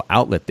beautiful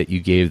outlet that you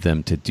gave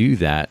them to do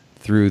that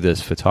through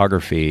this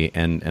photography.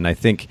 And I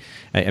think,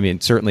 I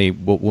mean, certainly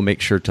we'll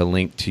make sure to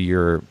link to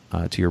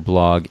your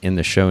blog in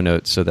the show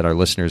notes so that our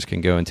listeners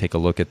can go and take a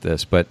look at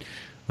this. But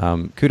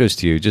kudos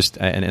to you. Just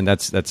and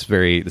that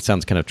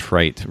sounds kind of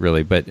trite,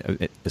 really, but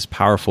as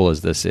powerful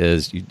as this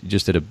is, you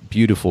just did a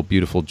beautiful,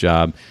 beautiful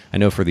job. I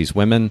know for these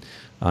women,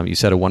 you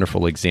set a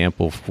wonderful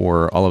example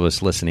for all of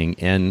us listening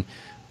in,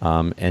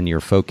 and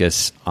your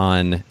focus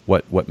on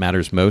what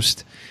matters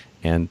most,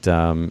 and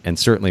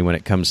certainly when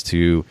it comes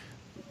to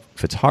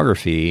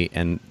photography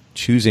and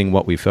choosing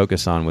what we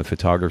focus on with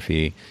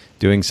photography,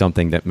 doing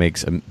something that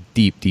makes a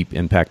deep, deep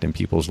impact in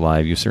people's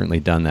lives. You've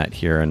certainly done that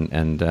here.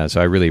 And so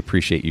I really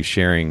appreciate you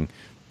sharing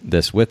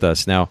this with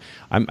us. Now,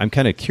 I'm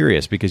kind of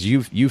curious because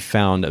you've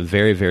found a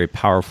very, very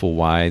powerful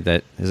why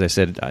that, as I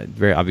said,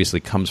 very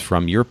obviously comes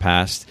from your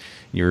past.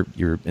 You're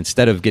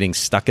instead of getting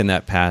stuck in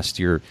that past,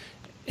 you're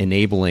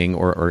enabling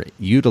or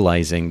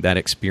utilizing that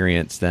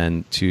experience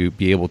then to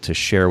be able to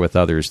share with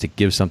others, to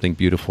give something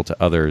beautiful to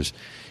others.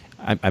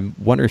 I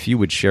wonder if you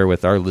would share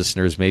with our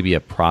listeners maybe a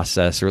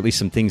process or at least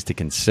some things to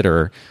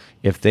consider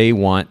if they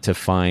want to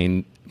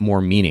find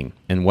more meaning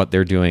in what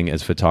they're doing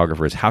as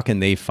photographers. How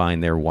can they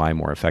find their why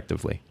more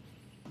effectively?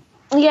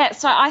 Yeah,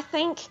 so I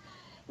think,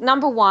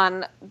 number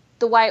one,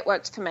 the way it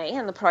worked for me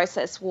and the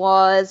process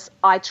was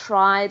I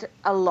tried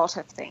a lot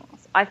of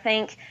things. I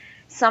think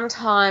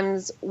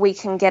sometimes we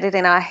can get it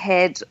in our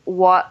head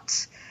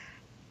what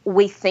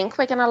we think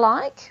we're going to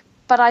like,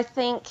 but I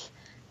think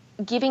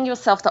giving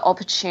yourself the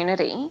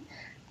opportunity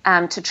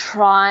to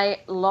try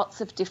lots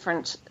of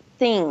different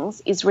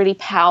things is really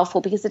powerful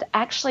because it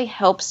actually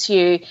helps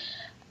you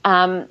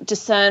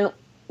discern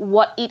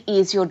what it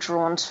is you're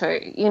drawn to,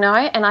 you know?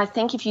 And I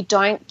think if you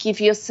don't give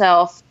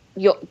yourself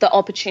the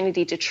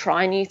opportunity to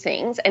try new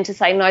things and to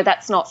say, no,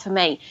 that's not for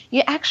me,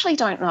 you actually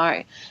don't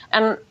know.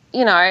 And,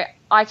 you know,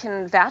 I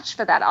can vouch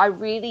for that. I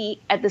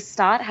really, at the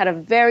start, had a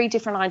very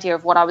different idea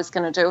of what I was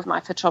going to do with my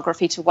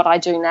photography to what I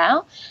do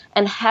now.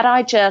 And had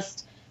I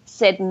just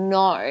said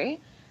no,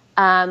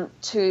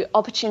 to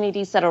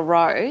opportunities that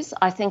arose,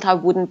 I think I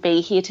wouldn't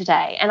be here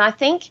today. And I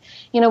think,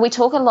 we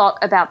talk a lot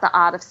about the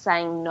art of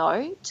saying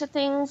no to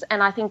things,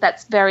 and I think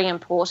that's very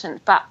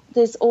important. But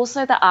there's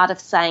also the art of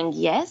saying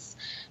yes.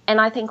 And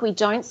I think we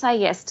don't say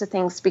yes to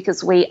things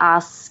because we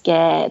are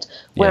scared,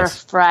 we're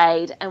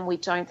afraid, and we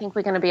don't think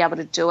we're going to be able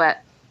to do it.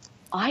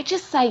 I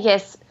just say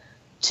yes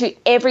to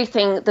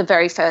everything the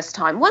very first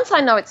time. Once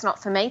I know it's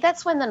not for me,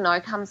 that's when the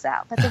no comes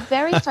out. But the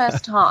very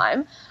first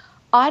time,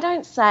 I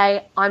don't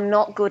say I'm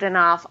not good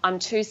enough, I'm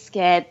too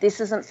scared, this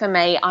isn't for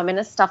me, I'm going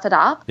to stuff it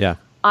up. Yeah.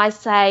 I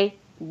say,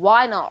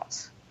 why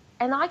not?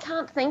 And I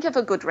can't think of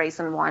a good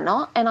reason why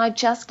not, and I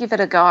just give it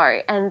a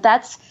go. And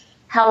that's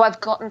how I've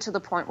gotten to the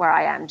point where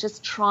I am,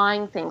 just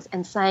trying things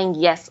and saying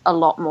yes a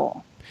lot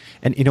more.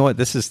 And you know what?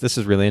 This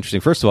is really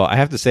interesting. First of all, I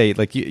have to say,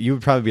 like, you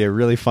would probably be a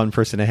really fun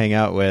person to hang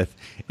out with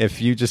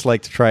if you just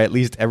like to try at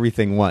least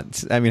everything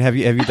once. I mean, have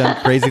you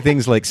done crazy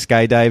things like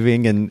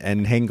skydiving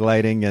and hang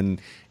gliding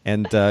and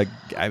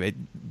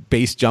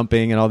base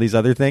jumping and all these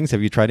other things?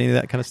 Have you tried any of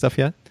that kind of stuff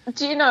yet?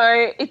 Do you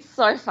know, it's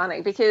so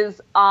funny because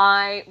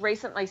I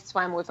recently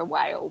swam with a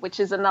whale, which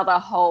is another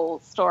whole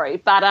story.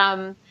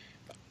 But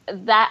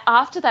that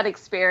after that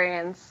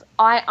experience,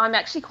 I'm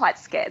actually quite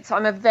scared. So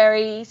I'm a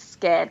very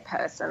scared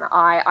person.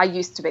 I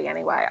used to be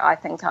anyway. I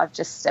think I've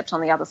just stepped on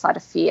the other side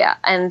of fear.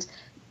 And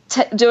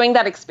doing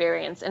that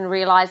experience and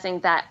realizing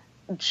that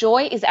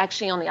joy is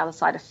actually on the other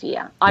side of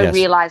fear. I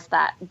realized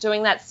that.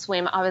 Doing that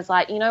swim, I was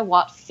like, you know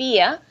what?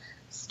 Fear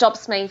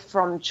stops me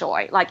from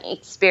joy, like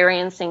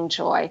experiencing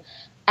joy.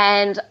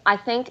 And I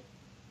think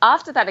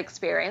after that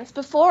experience,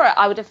 before it,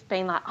 I would have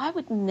been like, I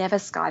would never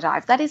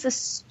skydive. That is a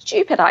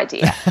stupid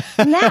idea.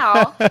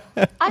 Now,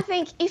 I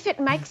think if it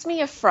makes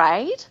me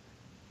afraid,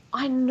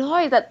 I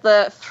know that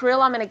the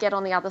thrill I'm going to get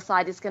on the other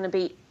side is going to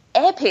be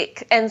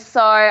epic. And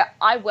so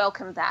I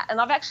welcome that. And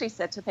I've actually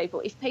said to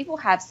people, if people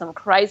have some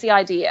crazy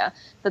idea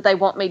that they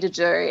want me to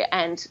do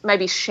and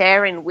maybe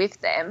share in with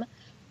them,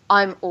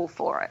 I'm all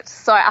for it.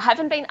 So I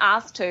haven't been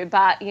asked to,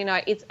 but,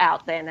 it's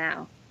out there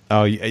now.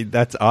 Oh,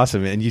 that's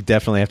awesome. And you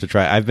definitely have to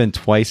try. I've been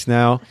twice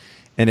now,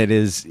 and it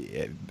is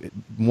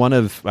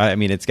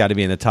it's got to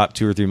be in the top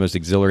 2 or 3 most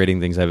exhilarating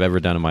things I've ever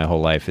done in my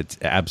whole life. It's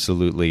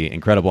absolutely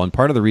incredible. And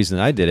part of the reason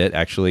I did it,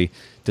 actually,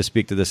 to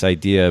speak to this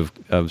idea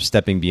of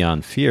stepping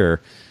beyond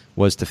fear,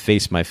 was to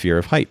face my fear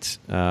of heights.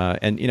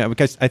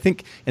 Because I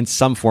think in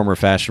some form or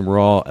fashion, we're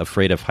all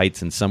afraid of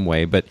heights in some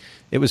way, but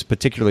it was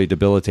particularly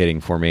debilitating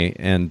for me.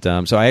 And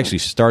so I actually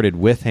started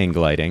with hang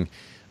gliding,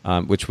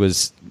 which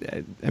was,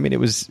 it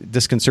was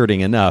disconcerting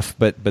enough,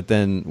 but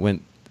then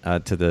went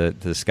to the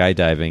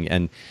skydiving.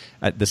 And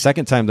the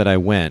second time that I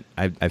went,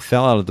 I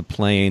fell out of the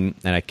plane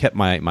and I kept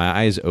my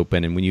eyes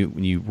open. And when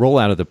you roll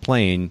out of the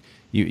plane,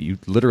 you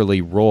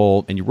literally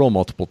roll, and you roll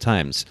multiple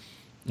times.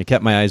 I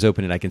kept my eyes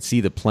open and I can see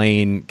the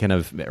plane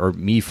or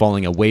me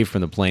falling away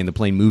from the plane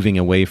moving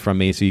away from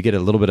me. So you get a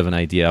little bit of an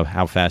idea of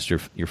how fast you're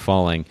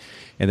falling.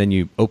 And then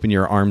you open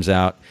your arms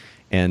out.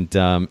 And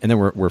then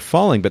we're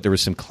falling, but there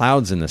was some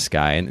clouds in the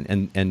sky.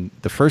 And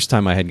the first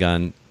time I had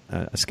gone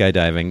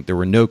skydiving, there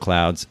were no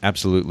clouds,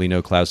 absolutely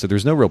no clouds. So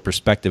there's no real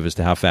perspective as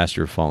to how fast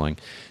you're falling.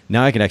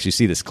 Now I can actually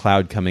see this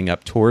cloud coming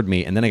up toward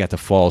me, and then I got to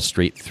fall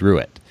straight through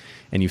it.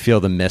 And you feel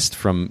the mist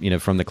from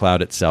the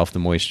cloud itself, the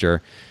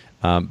moisture.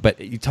 But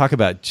you talk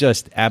about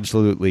just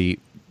absolutely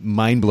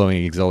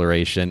mind-blowing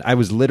exhilaration. I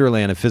was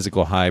literally on a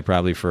physical high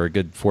probably for a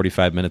good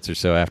 45 minutes or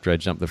so after I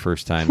jumped the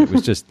first time. It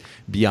was just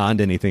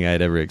beyond anything I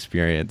had ever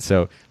experienced.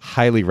 So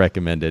highly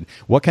recommended.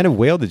 What kind of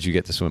whale did you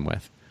get to swim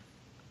with?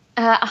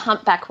 A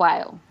humpback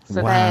whale.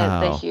 So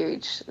wow. They're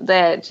huge.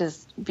 They're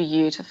just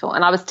beautiful.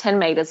 And I was 10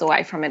 meters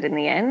away from it in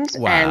the end.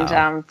 Wow.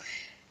 And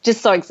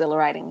just so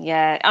exhilarating.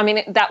 Yeah.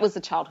 That was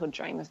a childhood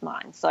dream of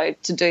mine. So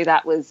to do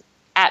that was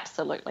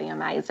absolutely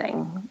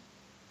amazing.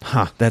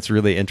 That's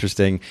really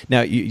interesting.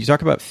 Now, you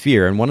talk about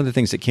fear, and one of the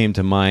things that came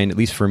to mind, at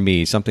least for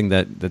me, something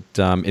that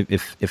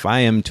if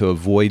I am to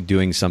avoid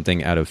doing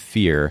something out of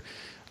fear,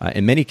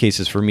 in many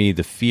cases for me,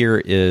 the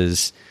fear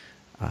is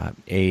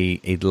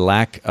a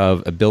lack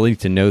of ability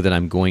to know that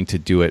I'm going to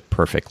do it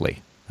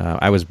perfectly.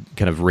 I was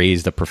kind of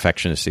raised a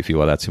perfectionist, if you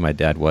will. That's who my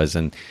dad was,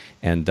 and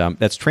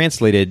that's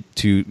translated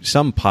to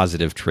some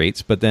positive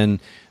traits, but then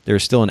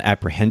there's still an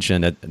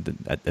apprehension,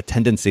 a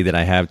tendency that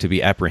I have to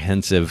be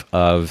apprehensive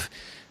of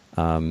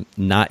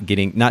not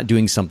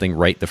doing something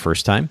right the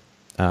first time,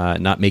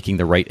 not making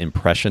the right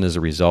impression as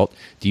a result.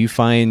 Do you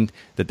find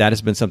that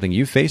has been something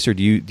you face, or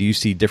do you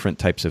see different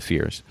types of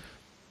fears?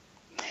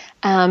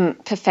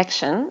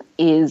 Perfection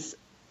is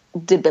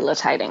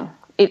debilitating.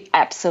 It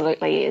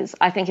absolutely is.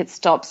 I think it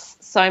stops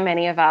so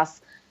many of us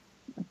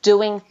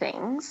doing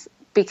things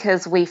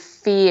because we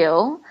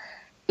feel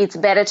it's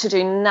better to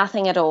do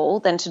nothing at all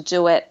than to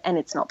do it and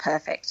it's not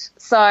perfect.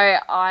 So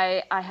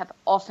I have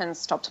often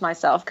stopped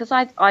myself because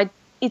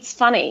it's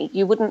funny.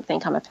 You wouldn't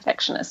think I'm a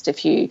perfectionist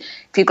if you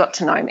got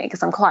to know me,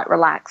 because I'm quite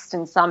relaxed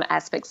in some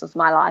aspects of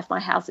my life.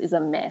 My house is a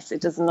mess. It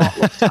does not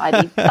look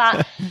tidy.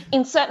 But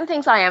in certain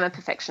things, I am a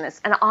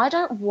perfectionist. And I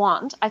don't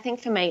want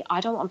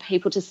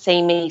people to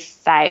see me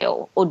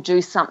fail or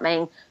do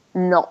something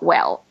not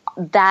well.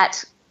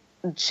 that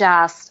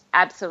just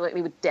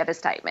absolutely would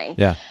devastate me.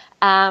 Yeah.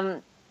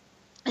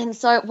 And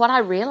so what I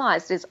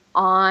realized is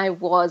it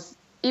was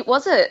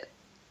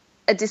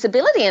a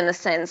disability in the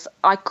sense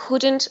I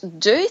couldn't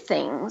do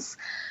things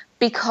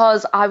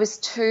because I was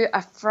too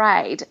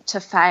afraid to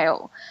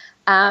fail.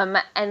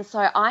 And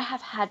so I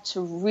have had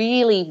to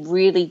really,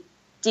 really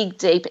dig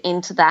deep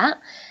into that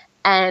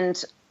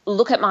and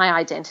look at my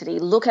identity,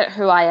 look at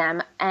who I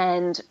am,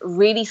 and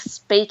really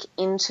speak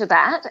into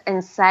that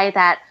and say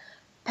that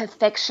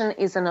perfection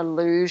is an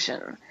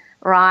illusion,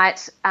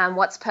 right?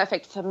 What's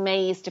perfect for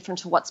me is different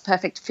to what's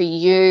perfect for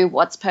you,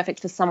 what's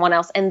perfect for someone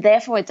else, and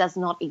therefore it does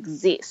not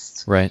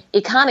exist. Right.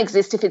 It can't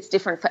exist if it's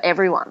different for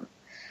everyone.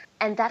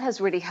 And that has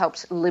really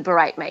helped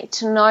liberate me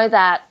to know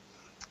that,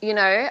 you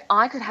know,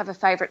 I could have a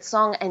favorite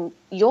song and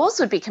yours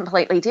would be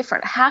completely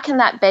different. How can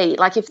that be?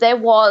 Like, if there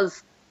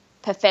was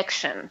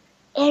perfection,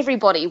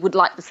 everybody would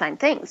like the same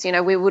things. You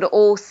know, we would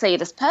all see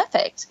it as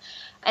perfect.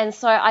 And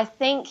so I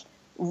think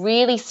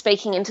really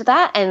speaking into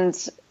that, and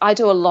I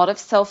do a lot of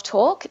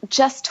self-talk,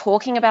 just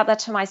talking about that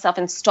to myself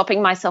and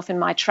stopping myself in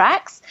my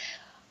tracks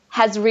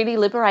has really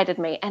liberated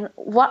me. And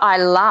what I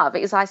love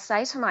is I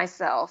say to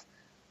myself,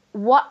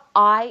 what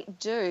I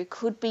do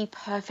could be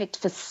perfect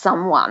for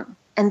someone,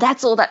 and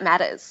that's all that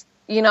matters.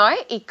 You know,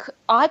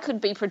 I could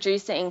be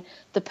producing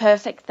the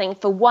perfect thing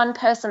for one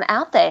person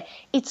out there.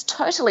 It's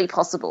totally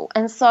possible.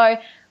 And so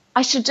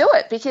I should do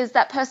it because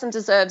that person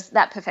deserves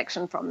that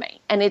perfection from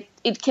me. And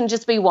it can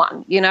just be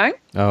one, you know?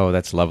 Oh,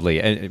 that's lovely.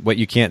 And what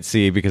you can't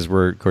see, because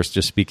we're, of course,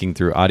 just speaking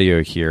through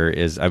audio here,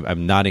 is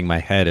I'm nodding my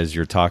head as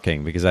you're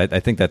talking, because I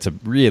think that's a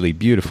really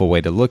beautiful way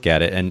to look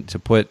at it and to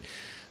put...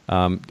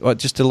 well,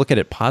 just to look at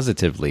it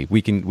positively.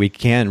 We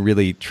can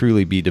really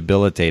truly be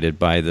debilitated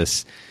by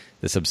this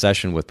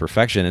obsession with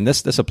perfection, and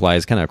this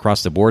applies kind of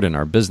across the board in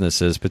our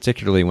businesses,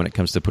 particularly when it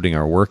comes to putting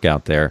our work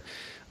out there.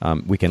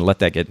 We can let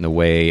that get in the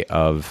way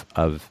of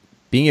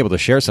being able to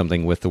share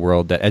something with the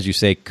world that, as you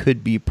say,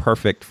 could be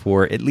perfect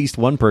for at least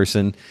one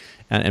person,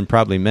 and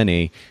probably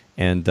many.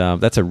 And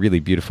that's a really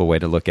beautiful way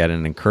to look at it,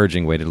 an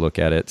encouraging way to look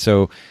at it.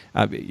 So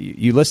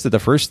you listed the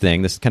first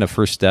thing, this kind of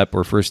first step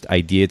or first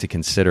idea to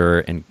consider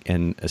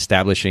in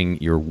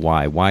establishing your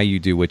why you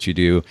do what you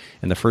do.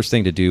 And the first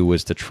thing to do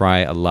was to try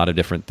a lot of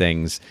different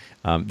things.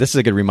 This is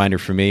a good reminder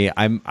for me.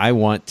 I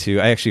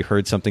actually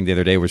heard something the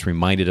other day, was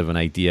reminded of an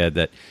idea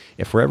that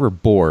if we're ever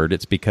bored,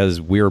 it's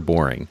because we're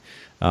boring.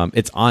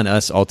 It's on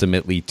us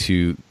ultimately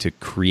to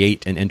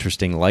create an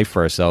interesting life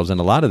for ourselves. And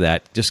a lot of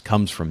that just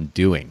comes from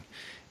doing.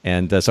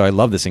 And so I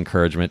love this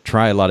encouragement.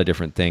 Try a lot of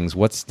different things.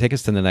 Take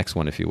us to the next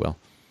one, if you will.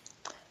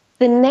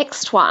 The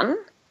next one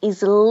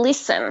is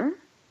listen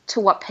to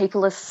what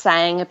people are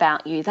saying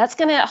about you. That's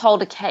going to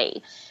hold a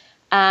key.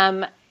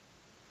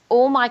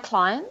 All my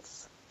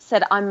clients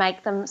said I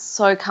make them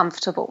so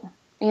comfortable.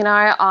 You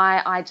know,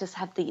 I just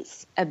have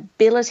this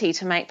ability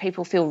to make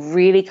people feel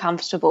really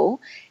comfortable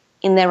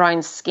in their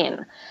own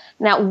skin.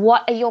 Now,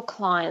 what are your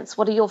clients,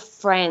 what are your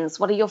friends,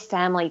 what are your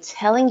family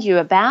telling you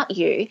about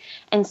you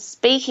and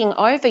speaking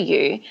over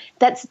you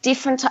that's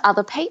different to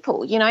other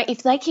people? You know,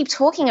 if they keep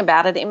talking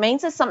about it, it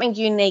means there's something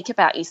unique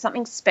about you,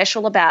 something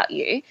special about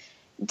you.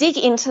 Dig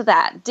into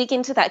that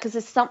because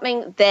there's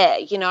something there,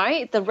 you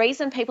know. The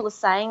reason people are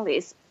saying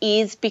this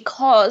is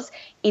because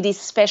it is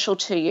special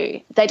to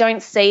you. They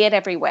don't see it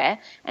everywhere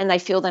and they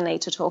feel the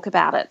need to talk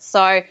about it.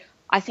 So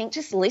I think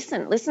just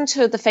listen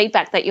to the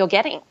feedback that you're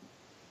getting.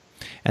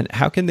 And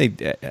how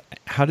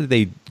do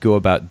they go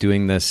about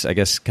doing this, I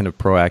guess, kind of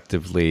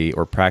proactively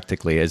or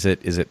practically? Is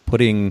it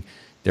putting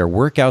their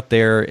work out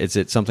there? Is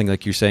it something,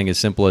 like you're saying, as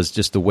simple as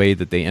just the way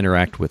that they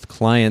interact with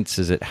clients?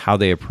 Is it how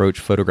they approach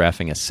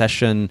photographing a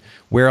session?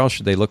 Where else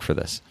should they look for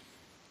this?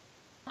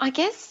 I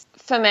guess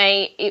for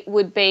me, it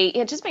would be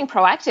just being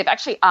proactive,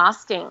 actually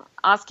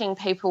asking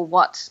people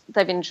what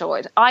they've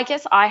enjoyed. I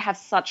guess I have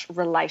such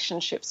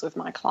relationships with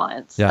my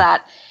clients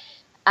that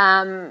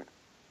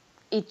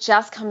it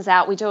just comes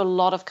out. We do a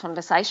lot of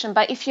conversation.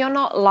 But if you're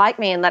not like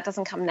me and that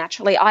doesn't come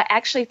naturally, I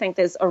actually think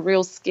there's a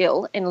real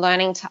skill in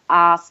learning to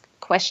ask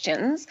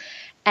questions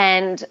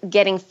and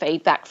getting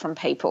feedback from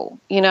people.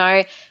 You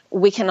know,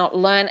 we cannot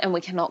learn and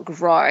we cannot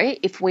grow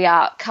if we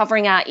are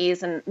covering our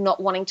ears and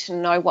not wanting to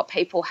know what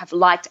people have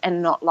liked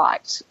and not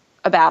liked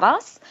about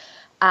us.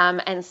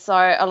 And so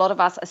a lot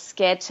of us are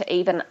scared to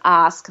even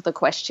ask the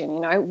question, you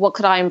know, what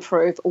could I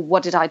improve or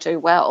what did I do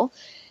well?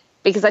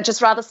 Because I'd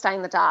just rather stay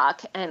in the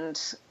dark and,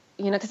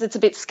 you know, because it's a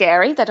bit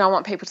scary. They don't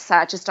want people to say,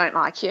 I just don't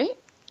like you.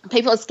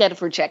 People are scared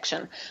of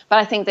rejection. But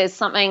I think there's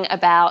something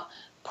about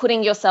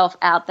putting yourself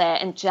out there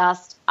and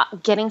just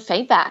getting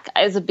feedback.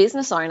 As a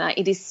business owner,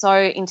 it is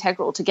so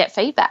integral to get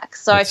feedback.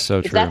 So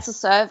if that's a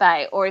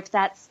survey or if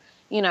that's,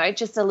 you know,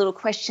 just a little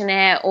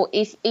questionnaire or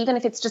even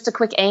if it's just a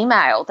quick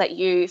email that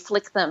you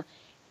flick them,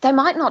 they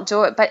might not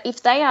do it. But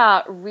if they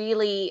are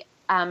really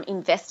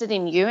invested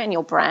in you and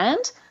your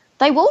brand,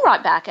 they will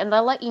write back and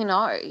they'll let you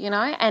know,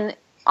 and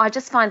I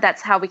just find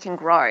that's how we can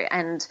grow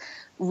and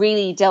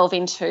really delve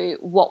into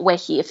what we're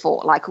here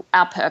for, like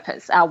our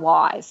purpose, our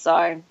why.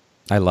 So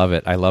I love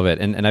it. I love it.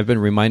 And I've been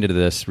reminded of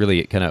this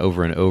really kind of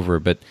over and over,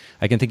 but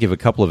I can think of a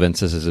couple of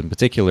instances in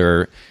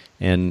particular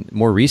in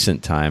more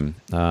recent time.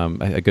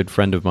 A good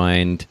friend of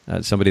mine,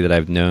 somebody that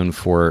I've known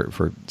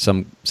for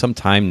some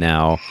time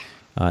now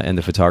in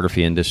the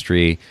photography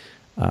industry,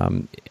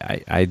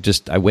 I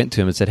went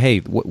to him and said, hey,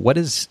 what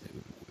is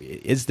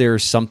there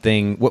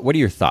something, what are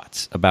your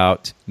thoughts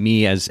about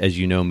me as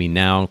you know me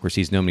now? Of course,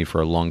 he's known me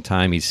for a long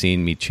time. He's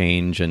seen me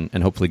change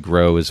and hopefully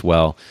grow as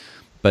well.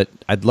 But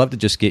I'd love to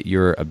just get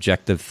your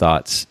objective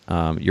thoughts,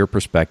 your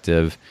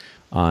perspective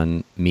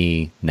on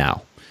me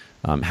now,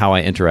 how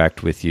I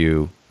interact with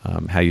you,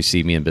 how you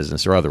see me in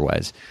business or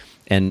otherwise.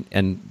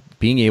 And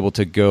being able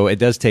to go, it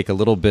does take a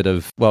little bit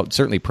of, well,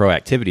 certainly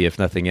proactivity, if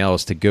nothing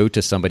else, to go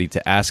to somebody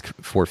to ask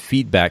for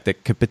feedback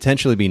that could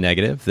potentially be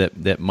negative,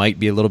 that might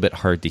be a little bit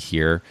hard to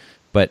hear.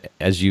 But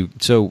as you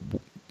so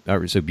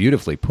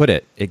beautifully put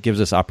it, it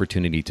gives us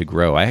opportunity to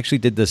grow. I actually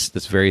did this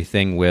very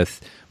thing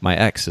with my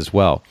ex as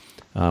well.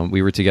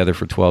 We were together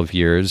for 12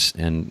 years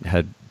and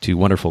had 2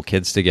 wonderful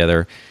kids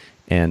together.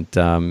 And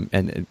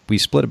we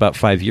split about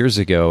 5 years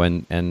ago.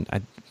 And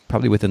I,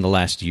 probably within the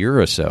last year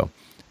or so,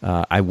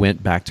 I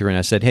went back to her and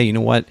I said, hey, you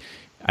know what?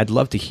 I'd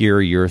love to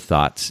hear your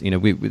thoughts. You know,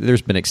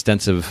 there's been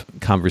extensive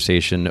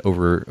conversation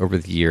over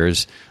the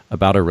years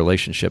about our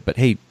relationship. But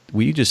hey,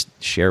 will you just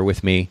share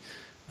with me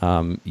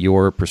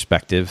your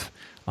perspective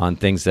on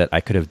things that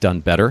I could have done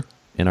better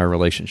in our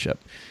relationship?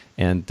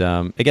 And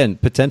again,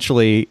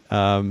 potentially,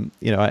 a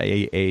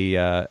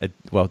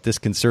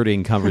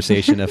disconcerting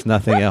conversation, if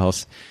nothing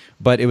else.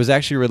 But it was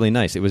actually really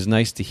nice. It was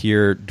nice to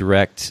hear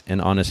direct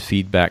and honest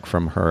feedback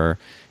from her,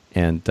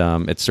 and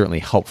it's certainly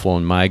helpful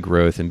in my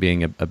growth and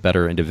being a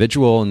better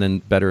individual, and then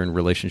better in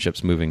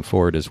relationships moving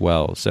forward as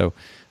well. So,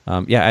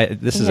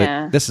 this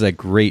is a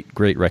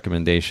great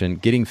recommendation.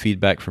 Getting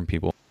feedback from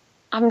people.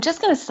 I'm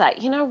just going to say,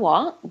 you know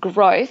what?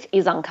 Growth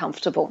is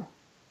uncomfortable.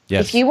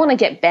 Yes. If you want to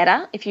get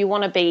better, if you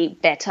want to be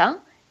better,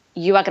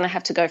 you are going to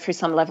have to go through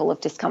some level of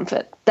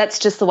discomfort. That's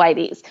just the way it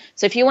is.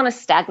 So if you want to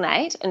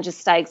stagnate and just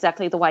stay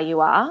exactly the way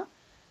you are,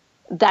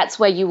 that's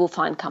where you will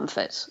find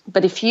comfort.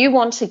 But if you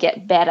want to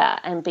get better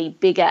and be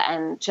bigger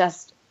and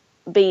just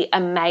be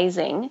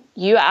amazing,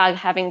 you are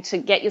having to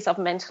get yourself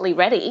mentally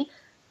ready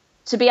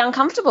to be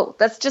uncomfortable.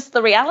 That's just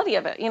the reality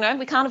of it. You know,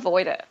 we can't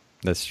avoid it.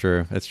 That's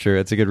true. That's true.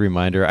 It's a good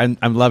reminder.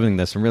 I'm loving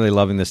this. I'm really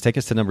loving this. Take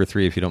us to number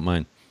 3, if you don't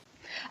mind.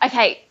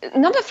 Okay,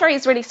 number 3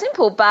 is really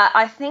simple, but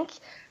I think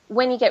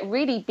when you get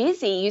really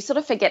busy, you sort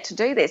of forget to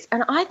do this.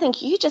 And I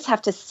think you just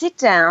have to sit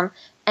down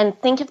and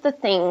think of the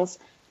things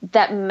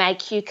that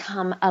make you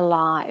come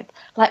alive.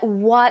 Like,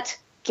 what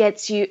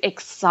gets you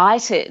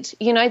excited?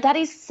 You know, that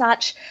is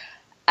such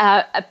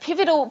a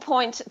pivotal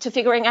point to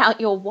figuring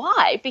out your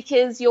why,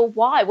 because your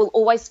why will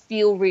always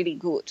feel really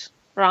good.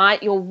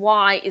 Right? Your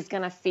why is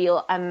going to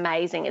feel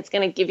amazing. It's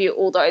going to give you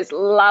all those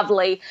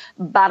lovely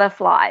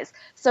butterflies.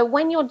 So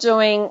when you're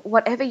doing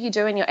whatever you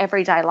do in your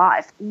everyday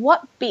life,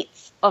 what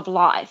bits of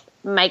life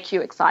make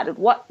you excited?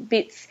 What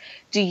bits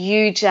do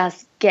you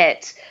just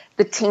get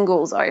the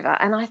tingles over?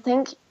 And I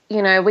think,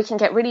 you know, we can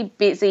get really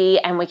busy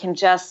and we can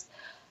just,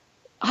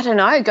 I don't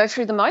know, go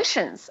through the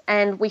motions,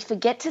 and we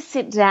forget to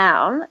sit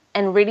down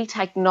and really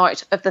take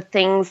note of the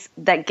things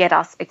that get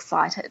us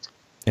excited.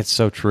 It's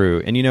so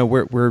true, and you know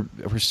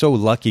we're so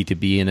lucky to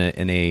be in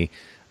a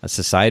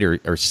society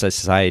or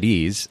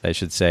societies, I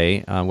should say,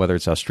 whether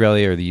it's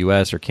Australia or the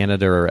U.S. or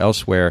Canada or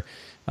elsewhere.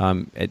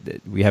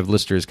 We have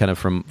listeners kind of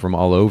from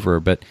all over,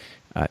 but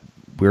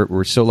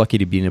we're so lucky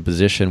to be in a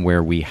position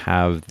where we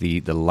have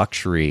the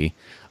luxury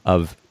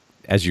of,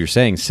 as you're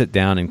saying, sit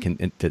down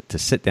and to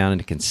sit down and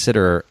to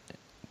consider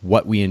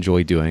what we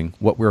enjoy doing,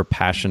 what we're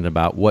passionate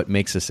about, what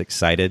makes us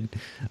excited,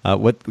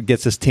 what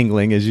gets us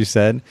tingling, as you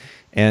said.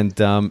 And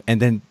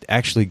then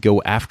actually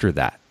go after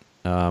that.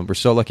 We're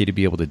so lucky to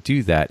be able to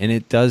do that. And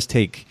it does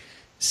take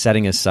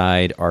setting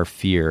aside our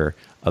fear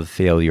of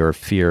failure,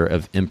 fear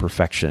of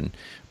imperfection.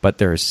 But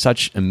there is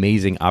such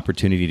amazing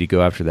opportunity to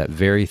go after that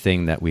very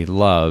thing that we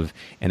love.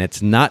 And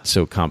it's not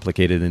so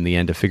complicated in the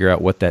end to figure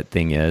out what that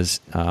thing is.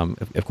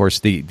 Of course,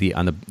 the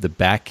on the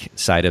back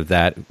side of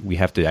that, we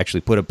have to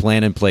actually put a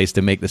plan in place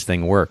to make this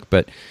thing work.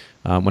 But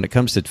when it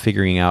comes to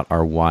figuring out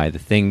our why, the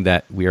thing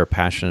that we are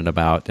passionate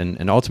about,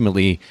 and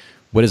ultimately,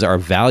 what is our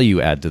value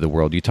add to the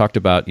world? You talked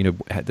about, you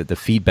know, the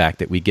feedback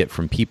that we get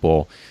from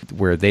people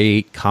where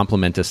they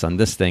compliment us on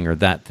this thing or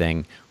that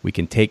thing. We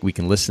can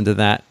listen to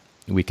that.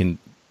 We can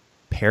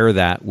pair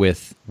that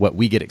with what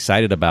we get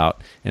excited about.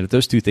 And if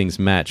those two things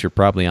match, you're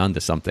probably onto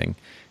something.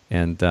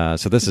 And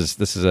so this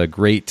is a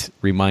great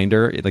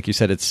reminder. Like you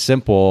said, it's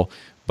simple,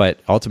 but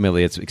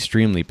ultimately it's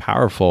extremely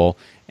powerful.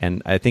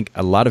 And I think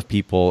a lot of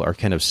people are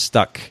kind of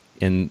stuck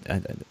in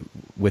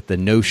with the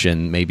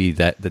notion maybe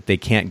that they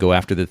can't go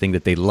after the thing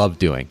that they love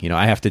doing. You know,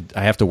 I have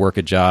to work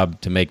a job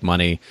to make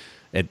money.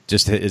 It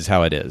just is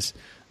how it is.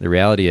 The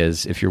reality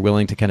is, if you're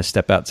willing to kind of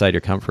step outside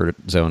your comfort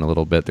zone a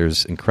little bit,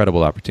 there's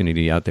incredible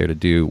opportunity out there to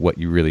do what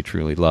you really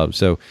truly love.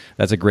 So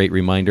that's a great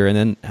reminder.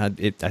 And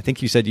then I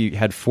think you said you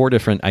had 4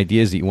 different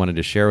ideas that you wanted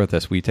to share with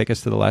us. Will you take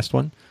us to the last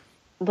one?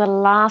 the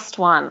last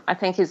one I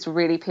think is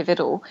really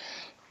pivotal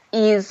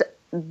is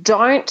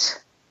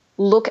don't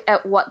look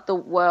at what the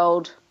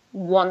world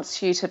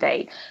wants you to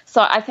be.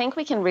 So I think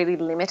we can really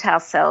limit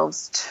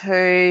ourselves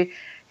to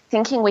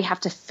thinking we have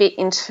to fit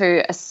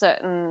into a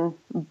certain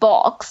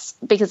box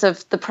because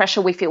of the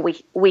pressure we feel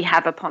we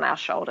have upon our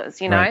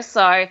shoulders, you know? Right.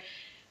 So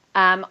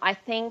I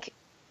think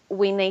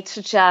we need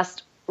to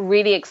just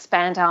really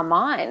expand our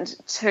mind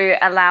to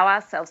allow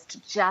ourselves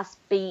to just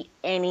be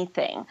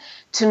anything,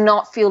 to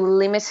not feel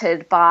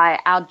limited by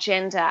our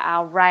gender,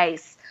 our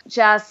race,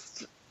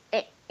 just,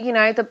 you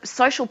know, the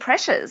social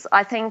pressures.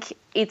 I think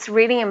it's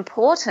really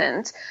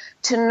important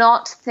to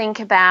not think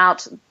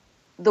about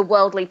the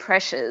worldly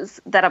pressures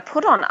that are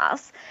put on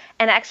us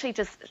and actually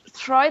just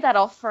throw that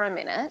off for a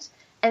minute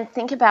and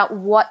think about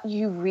what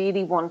you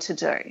really want to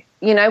do,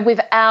 you know,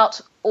 without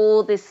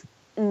all this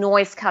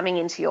noise coming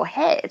into your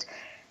head.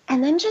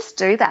 And then just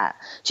do that.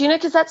 Do you know,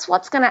 because that's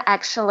what's going to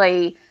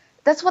actually,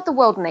 that's what the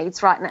world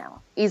needs right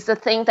now, is the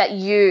thing that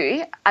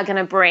you are going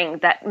to bring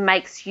that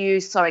makes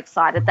you so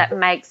excited, that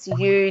makes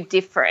you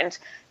different.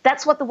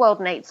 That's what the world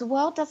needs. The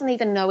world doesn't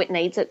even know it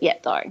needs it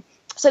yet, though.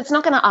 So it's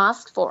not going to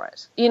ask for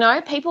it. You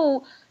know,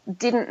 people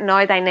didn't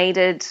know they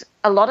needed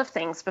a lot of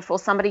things before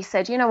somebody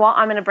said, you know what,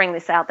 I'm going to bring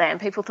this out there. And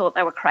people thought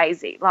they were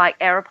crazy, like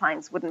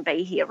aeroplanes wouldn't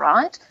be here,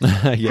 right?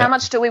 Yeah. How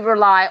much do we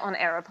rely on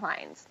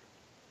aeroplanes?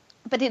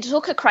 But it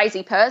took a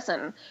crazy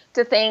person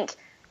to think,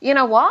 you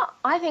know what,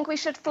 I think we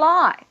should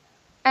fly.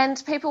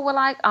 And people were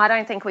like, I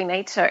don't think we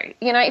need to.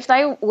 You know, if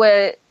they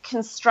were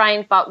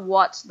constrained by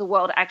what the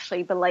world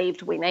actually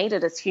believed we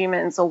needed as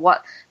humans or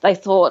what they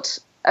thought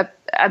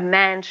a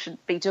man should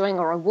be doing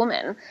or a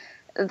woman,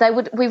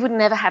 we would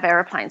never have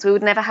aeroplanes. We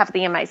would never have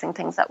the amazing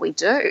things that we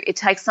do. It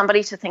takes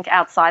somebody to think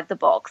outside the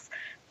box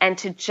and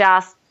to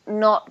just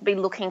not be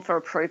looking for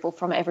approval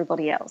from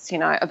everybody else, you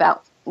know,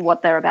 about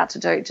what they're about to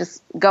do.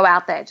 Just go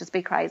out there, just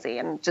be crazy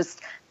and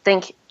just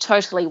think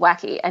totally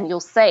wacky, and you'll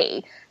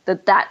see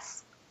that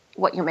that's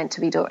what you're meant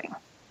to be doing.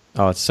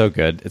 Oh, it's so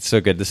good. It's so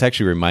good. This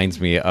actually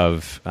reminds me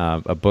of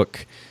a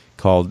book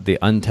called The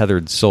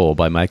Untethered Soul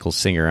by Michael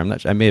Singer.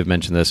 I may have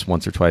mentioned this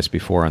once or twice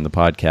before on the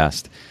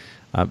podcast.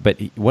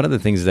 But one of the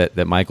things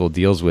that Michael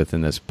deals with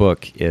in this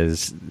book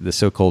is the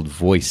so-called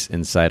voice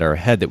inside our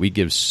head that we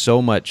give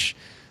so much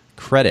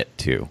credit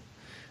to.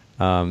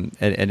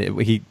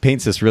 He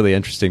paints this really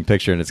interesting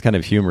picture, and it's kind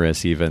of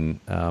humorous even.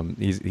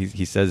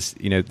 He says,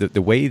 you know,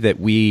 the way that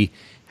we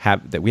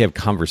have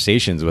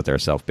conversations with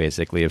ourselves,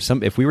 basically,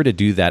 if we were to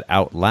do that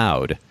out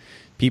loud,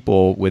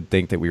 people would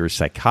think that we were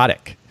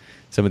psychotic.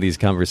 Some of these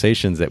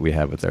conversations that we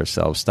have with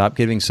ourselves. Stop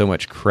giving so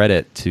much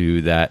credit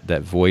to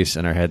that voice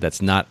in our head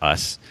that's not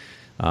us.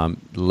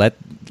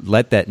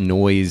 Let that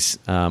noise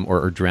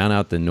or drown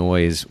out the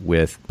noise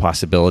with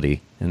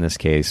possibility in this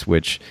case,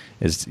 which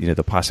is, you know,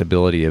 the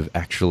possibility of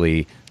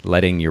actually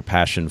letting your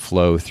passion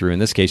flow through, in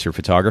this case, your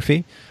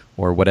photography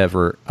or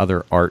whatever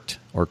other art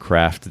or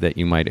craft that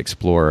you might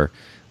explore.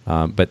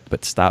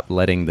 But stop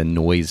letting the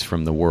noise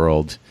from the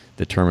world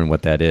determine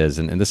what that is.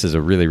 And this is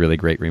a really, really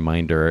great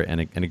reminder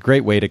and a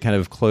great way to kind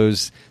of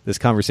close this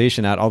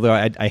conversation out. Although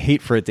I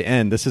hate for it to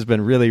end. This has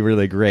been really,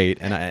 really great.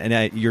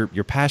 And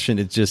your passion,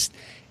 it just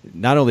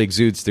not only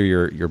exudes through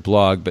your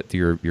blog, but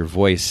through your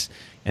voice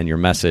and your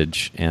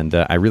message. And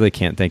I really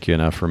can't thank you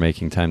enough for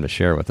making time to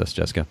share with us,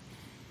 Jessica.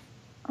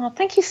 Oh,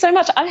 thank you so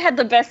much. I had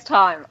the best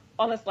time.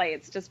 Honestly,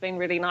 it's just been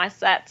really nice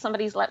that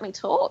somebody's let me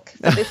talk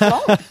for this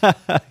long.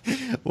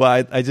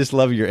 Well, I just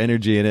love your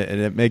energy in it, and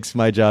it makes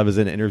my job as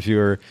an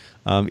interviewer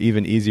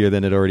even easier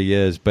than it already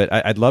is. But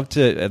I'd love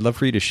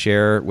for you to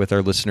share with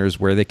our listeners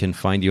where they can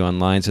find you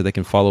online, so they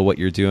can follow what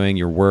you're doing,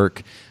 your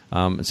work,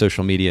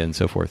 social media, and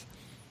so forth.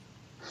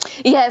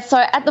 Yeah. So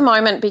at the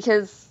moment,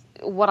 because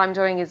what I'm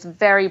doing is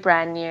very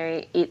brand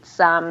new,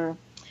 it's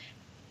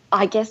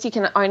I guess you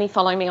can only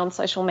follow me on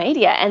social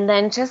media, and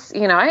then just,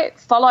 you know,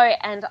 follow,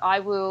 and I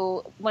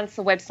will, once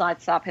the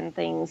website's up and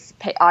things,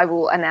 I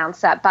will announce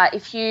that. But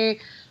if you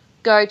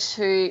go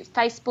to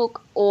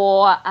Facebook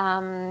or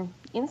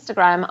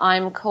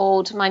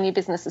Instagram, my new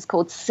business is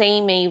called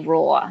See Me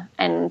Raw,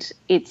 and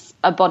it's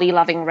a body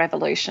loving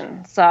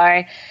revolution.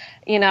 So,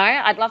 you know,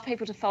 I'd love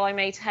people to follow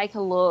me, take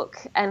a look,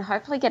 and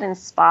hopefully get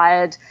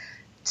inspired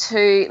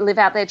to live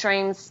out their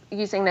dreams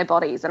using their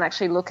bodies and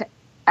actually look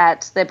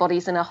at their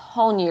bodies in a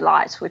whole new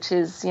light, which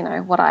is, you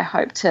know, what I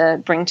hope to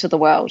bring to the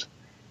world.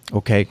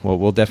 Okay, well,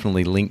 we'll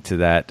definitely link to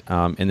that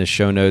in the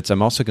show notes.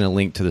 I'm also going to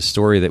link to the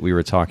story that we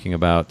were talking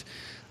about,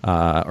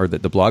 or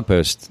the blog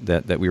post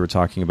that we were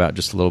talking about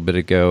just a little bit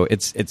ago.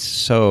 It's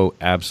so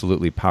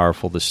absolutely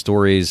powerful. The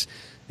stories,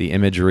 the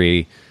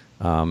imagery.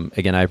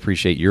 Again, I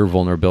appreciate your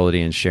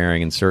vulnerability in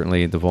sharing, and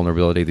certainly the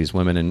vulnerability of these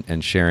women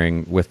and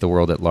sharing with the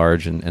world at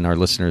large and our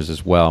listeners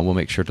as well. And we'll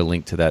make sure to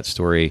link to that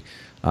story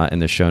in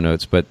the show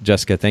notes. But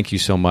Jessica, thank you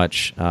so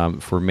much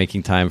for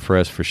making time for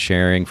us, for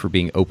sharing, for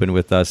being open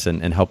with us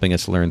and helping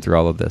us learn through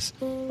all of this.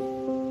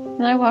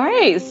 No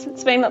worries.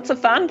 It's been lots of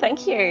fun.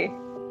 Thank you.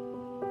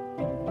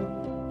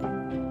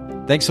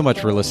 Thanks so much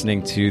for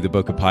listening to the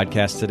Bokeh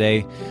Podcast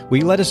today. Will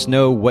you let us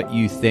know what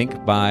you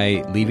think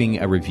by leaving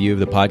a review of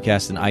the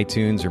podcast in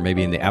iTunes or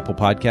maybe in the Apple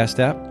Podcast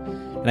app?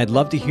 And I'd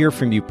love to hear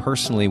from you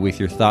personally with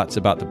your thoughts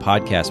about the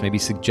podcast, maybe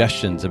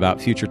suggestions about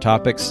future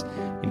topics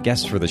and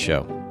guests for the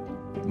show.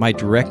 My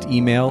direct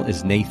email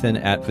is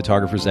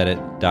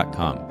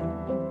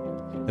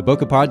nathan@photographersedit.com. The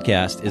Bokeh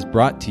Podcast is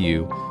brought to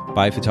you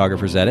by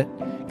Photographers Edit,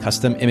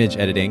 custom image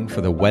editing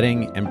for the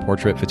wedding and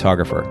portrait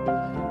photographer.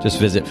 Just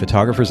visit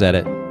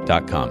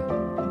photographersedit.com.